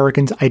sort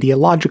Americans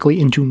ideologically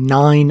into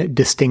 9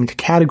 distinct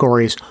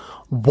categories,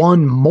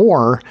 one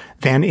more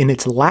than in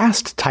its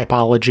last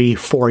typology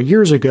 4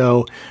 years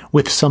ago,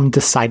 with some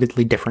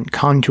decidedly different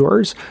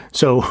contours.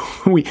 So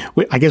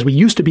I guess we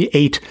used to be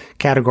 8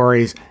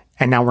 categories,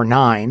 and now we're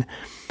 9.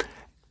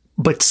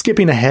 But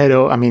skipping ahead,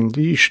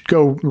 you should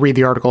go read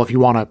the article if you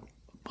want to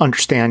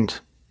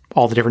understand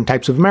all the different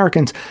types of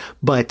Americans,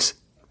 but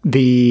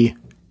the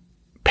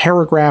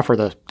paragraph or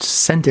the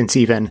sentence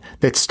even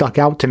that stuck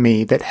out to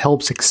me that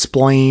helps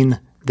explain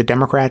the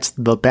Democrats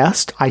the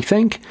best, I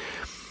think,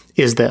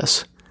 is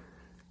this.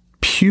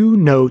 Pew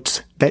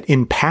notes that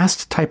in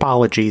past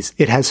typologies,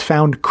 it has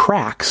found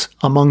cracks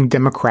among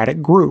Democratic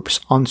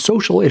groups on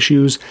social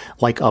issues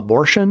like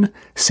abortion,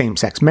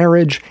 same-sex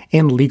marriage,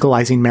 and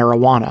legalizing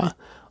marijuana.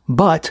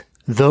 But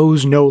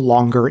those no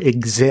longer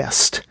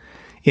exist.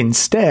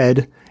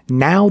 Instead,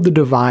 now the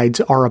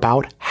divides are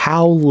about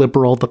how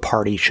liberal the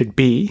party should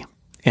be,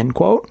 end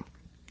quote.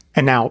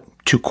 And now,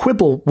 to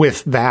quibble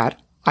with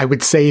that, I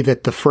would say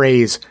that the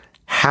phrase,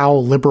 how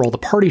liberal the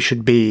party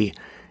should be,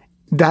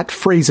 that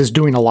phrase is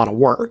doing a lot of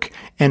work.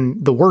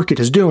 And the work it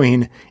is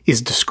doing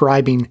is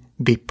describing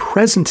the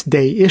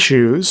present-day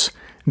issues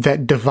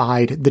that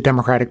divide the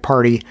Democratic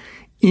Party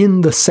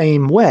in the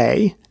same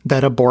way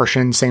that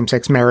abortion,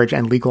 same-sex marriage,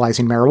 and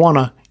legalizing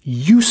marijuana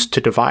used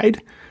to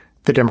divide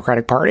the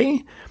Democratic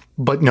Party,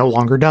 but no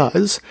longer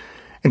does.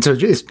 And so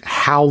just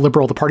how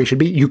liberal the party should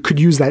be, you could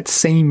use that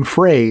same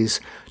phrase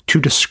to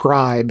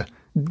describe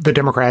the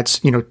Democrats,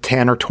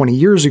 10 or 20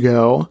 years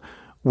ago,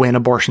 when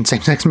abortion,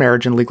 same-sex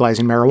marriage, and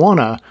legalizing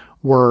marijuana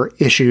were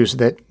issues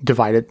that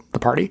divided the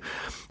party.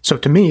 So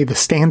to me, the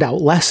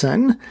standout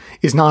lesson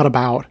is not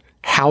about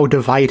how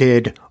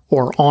divided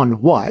or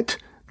on what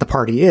the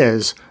party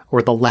is,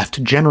 or the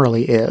left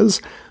generally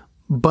is,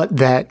 but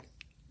that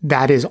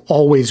is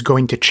always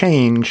going to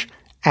change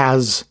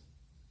as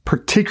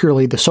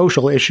particularly the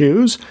social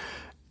issues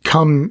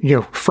come,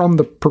 from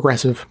the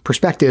progressive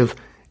perspective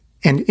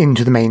and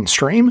into the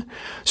mainstream.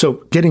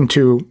 So getting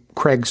to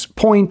Craig's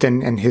point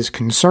and his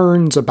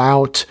concerns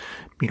about,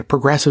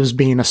 progressives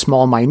being a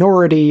small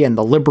minority and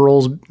the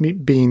liberals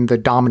being the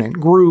dominant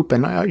group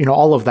and,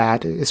 all of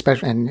that,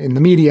 especially and in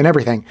the media and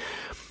everything,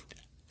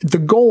 the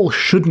goal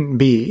shouldn't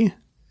be,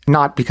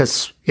 not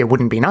because it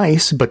wouldn't be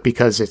nice, but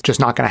because it's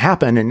just not going to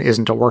happen and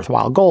isn't a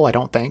worthwhile goal, I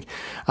don't think.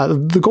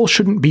 The goal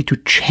shouldn't be to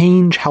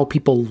change how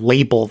people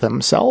label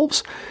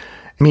themselves,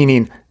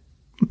 meaning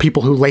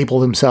people who label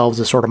themselves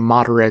as sort of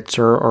moderates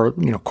or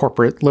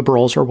corporate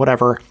liberals or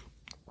whatever.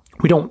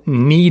 We don't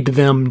need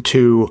them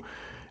to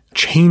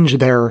change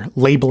their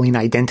labeling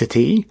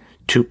identity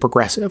to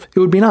progressive. It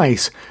would be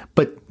nice,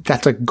 but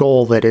that's a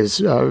goal that is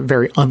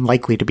very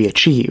unlikely to be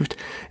achieved.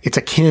 It's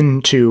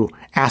akin to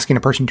asking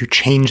a person to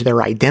change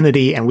their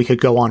identity, and we could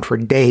go on for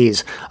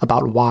days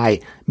about why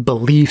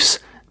beliefs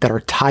that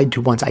are tied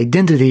to one's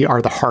identity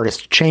are the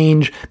hardest to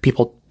change.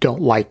 People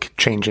don't like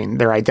changing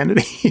their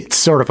identity. It's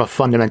sort of a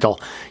fundamental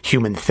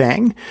human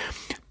thing.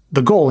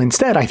 The goal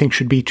instead, I think,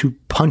 should be to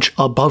punch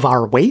above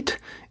our weight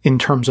in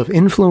terms of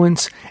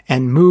influence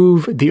and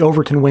move the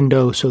Overton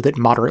window so that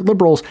moderate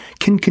liberals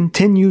can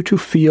continue to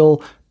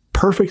feel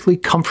perfectly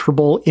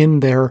comfortable in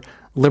their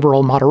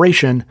liberal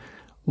moderation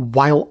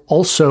while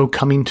also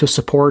coming to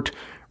support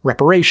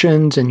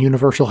reparations and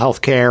universal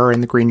health care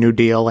and the Green New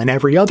Deal and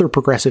every other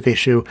progressive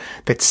issue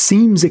that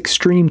seems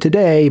extreme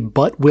today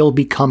but will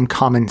become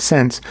common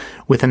sense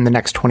within the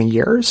next 20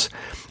 years.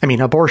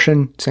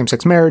 Abortion,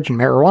 same-sex marriage, and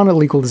marijuana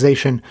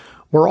legalization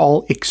were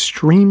all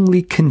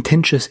extremely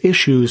contentious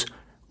issues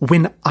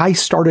when I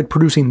started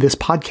producing this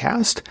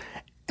podcast,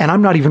 And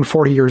I'm not even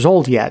 40 years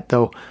old yet,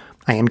 though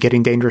I am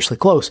getting dangerously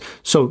close.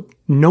 So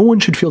no one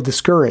should feel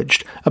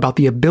discouraged about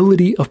the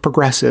ability of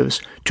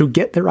progressives to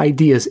get their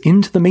ideas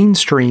into the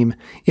mainstream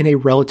in a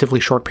relatively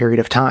short period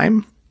of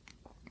time.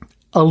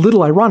 A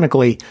little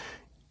ironically,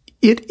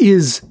 it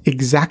is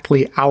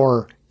exactly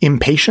our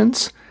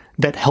impatience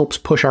that helps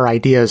push our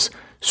ideas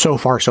so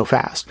far so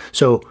fast.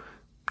 So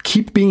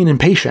keep being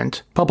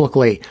impatient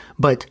publicly,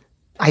 but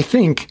I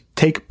think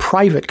take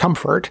private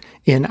comfort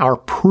in our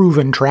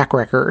proven track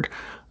record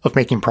of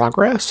making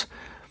progress.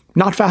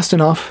 Not fast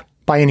enough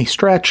by any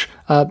stretch,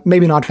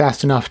 maybe not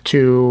fast enough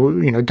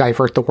to,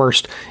 divert the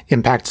worst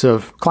impacts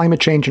of climate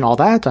change and all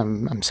that.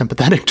 I'm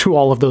sympathetic to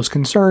all of those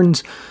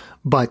concerns,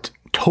 but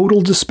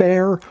total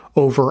despair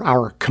over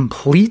our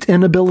complete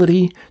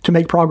inability to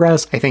make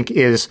progress, I think,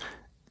 is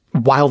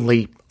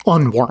wildly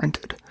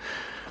unwarranted.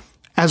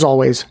 As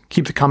always,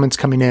 keep the comments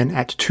coming in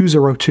at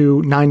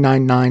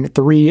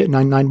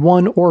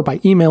 202-999-3991 or by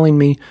emailing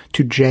me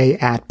to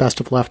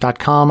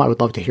j@bestofleft.com. I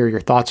would love to hear your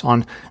thoughts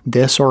on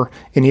this or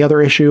any other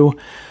issue.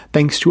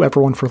 Thanks to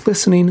everyone for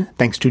listening.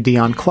 Thanks to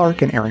Dion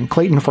Clark and Aaron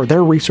Clayton for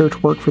their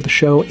research work for the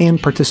show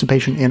and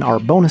participation in our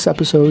bonus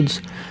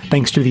episodes.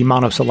 Thanks to the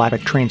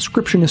monosyllabic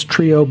transcriptionist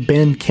trio,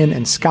 Ben, Ken,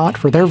 and Scott,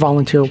 for their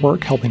volunteer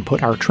work helping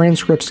put our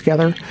transcripts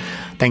together.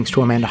 Thanks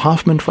to Amanda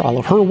Hoffman for all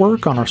of her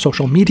work on our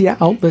social media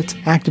outlets,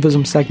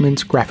 activism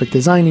segments, graphic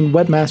designing,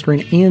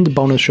 webmastering, and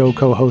bonus show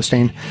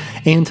co-hosting.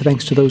 And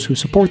thanks to those who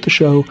support the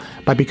show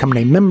by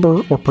becoming a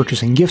member or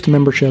purchasing gift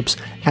memberships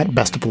at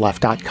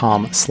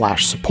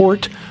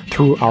bestoftheleft.com/support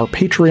through our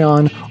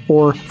Patreon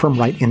or from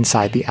right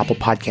inside the Apple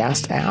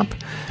Podcast app.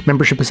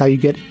 Membership is how you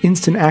get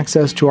instant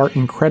access to our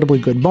incredibly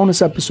good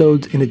bonus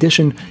episodes, in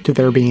addition to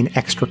there being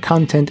extra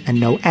content and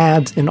no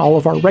ads in all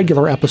of our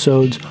regular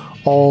episodes,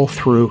 all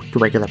through the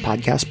regular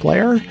podcast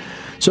player.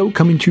 So,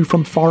 coming to you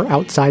from far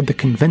outside the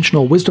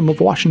conventional wisdom of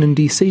Washington,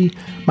 D.C.,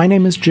 my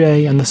name is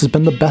Jay, and this has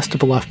been the Best of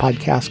the Left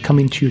podcast,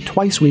 coming to you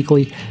twice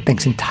weekly,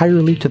 thanks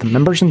entirely to the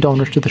members and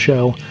donors to the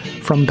show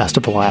from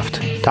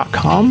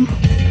bestoftheleft.com.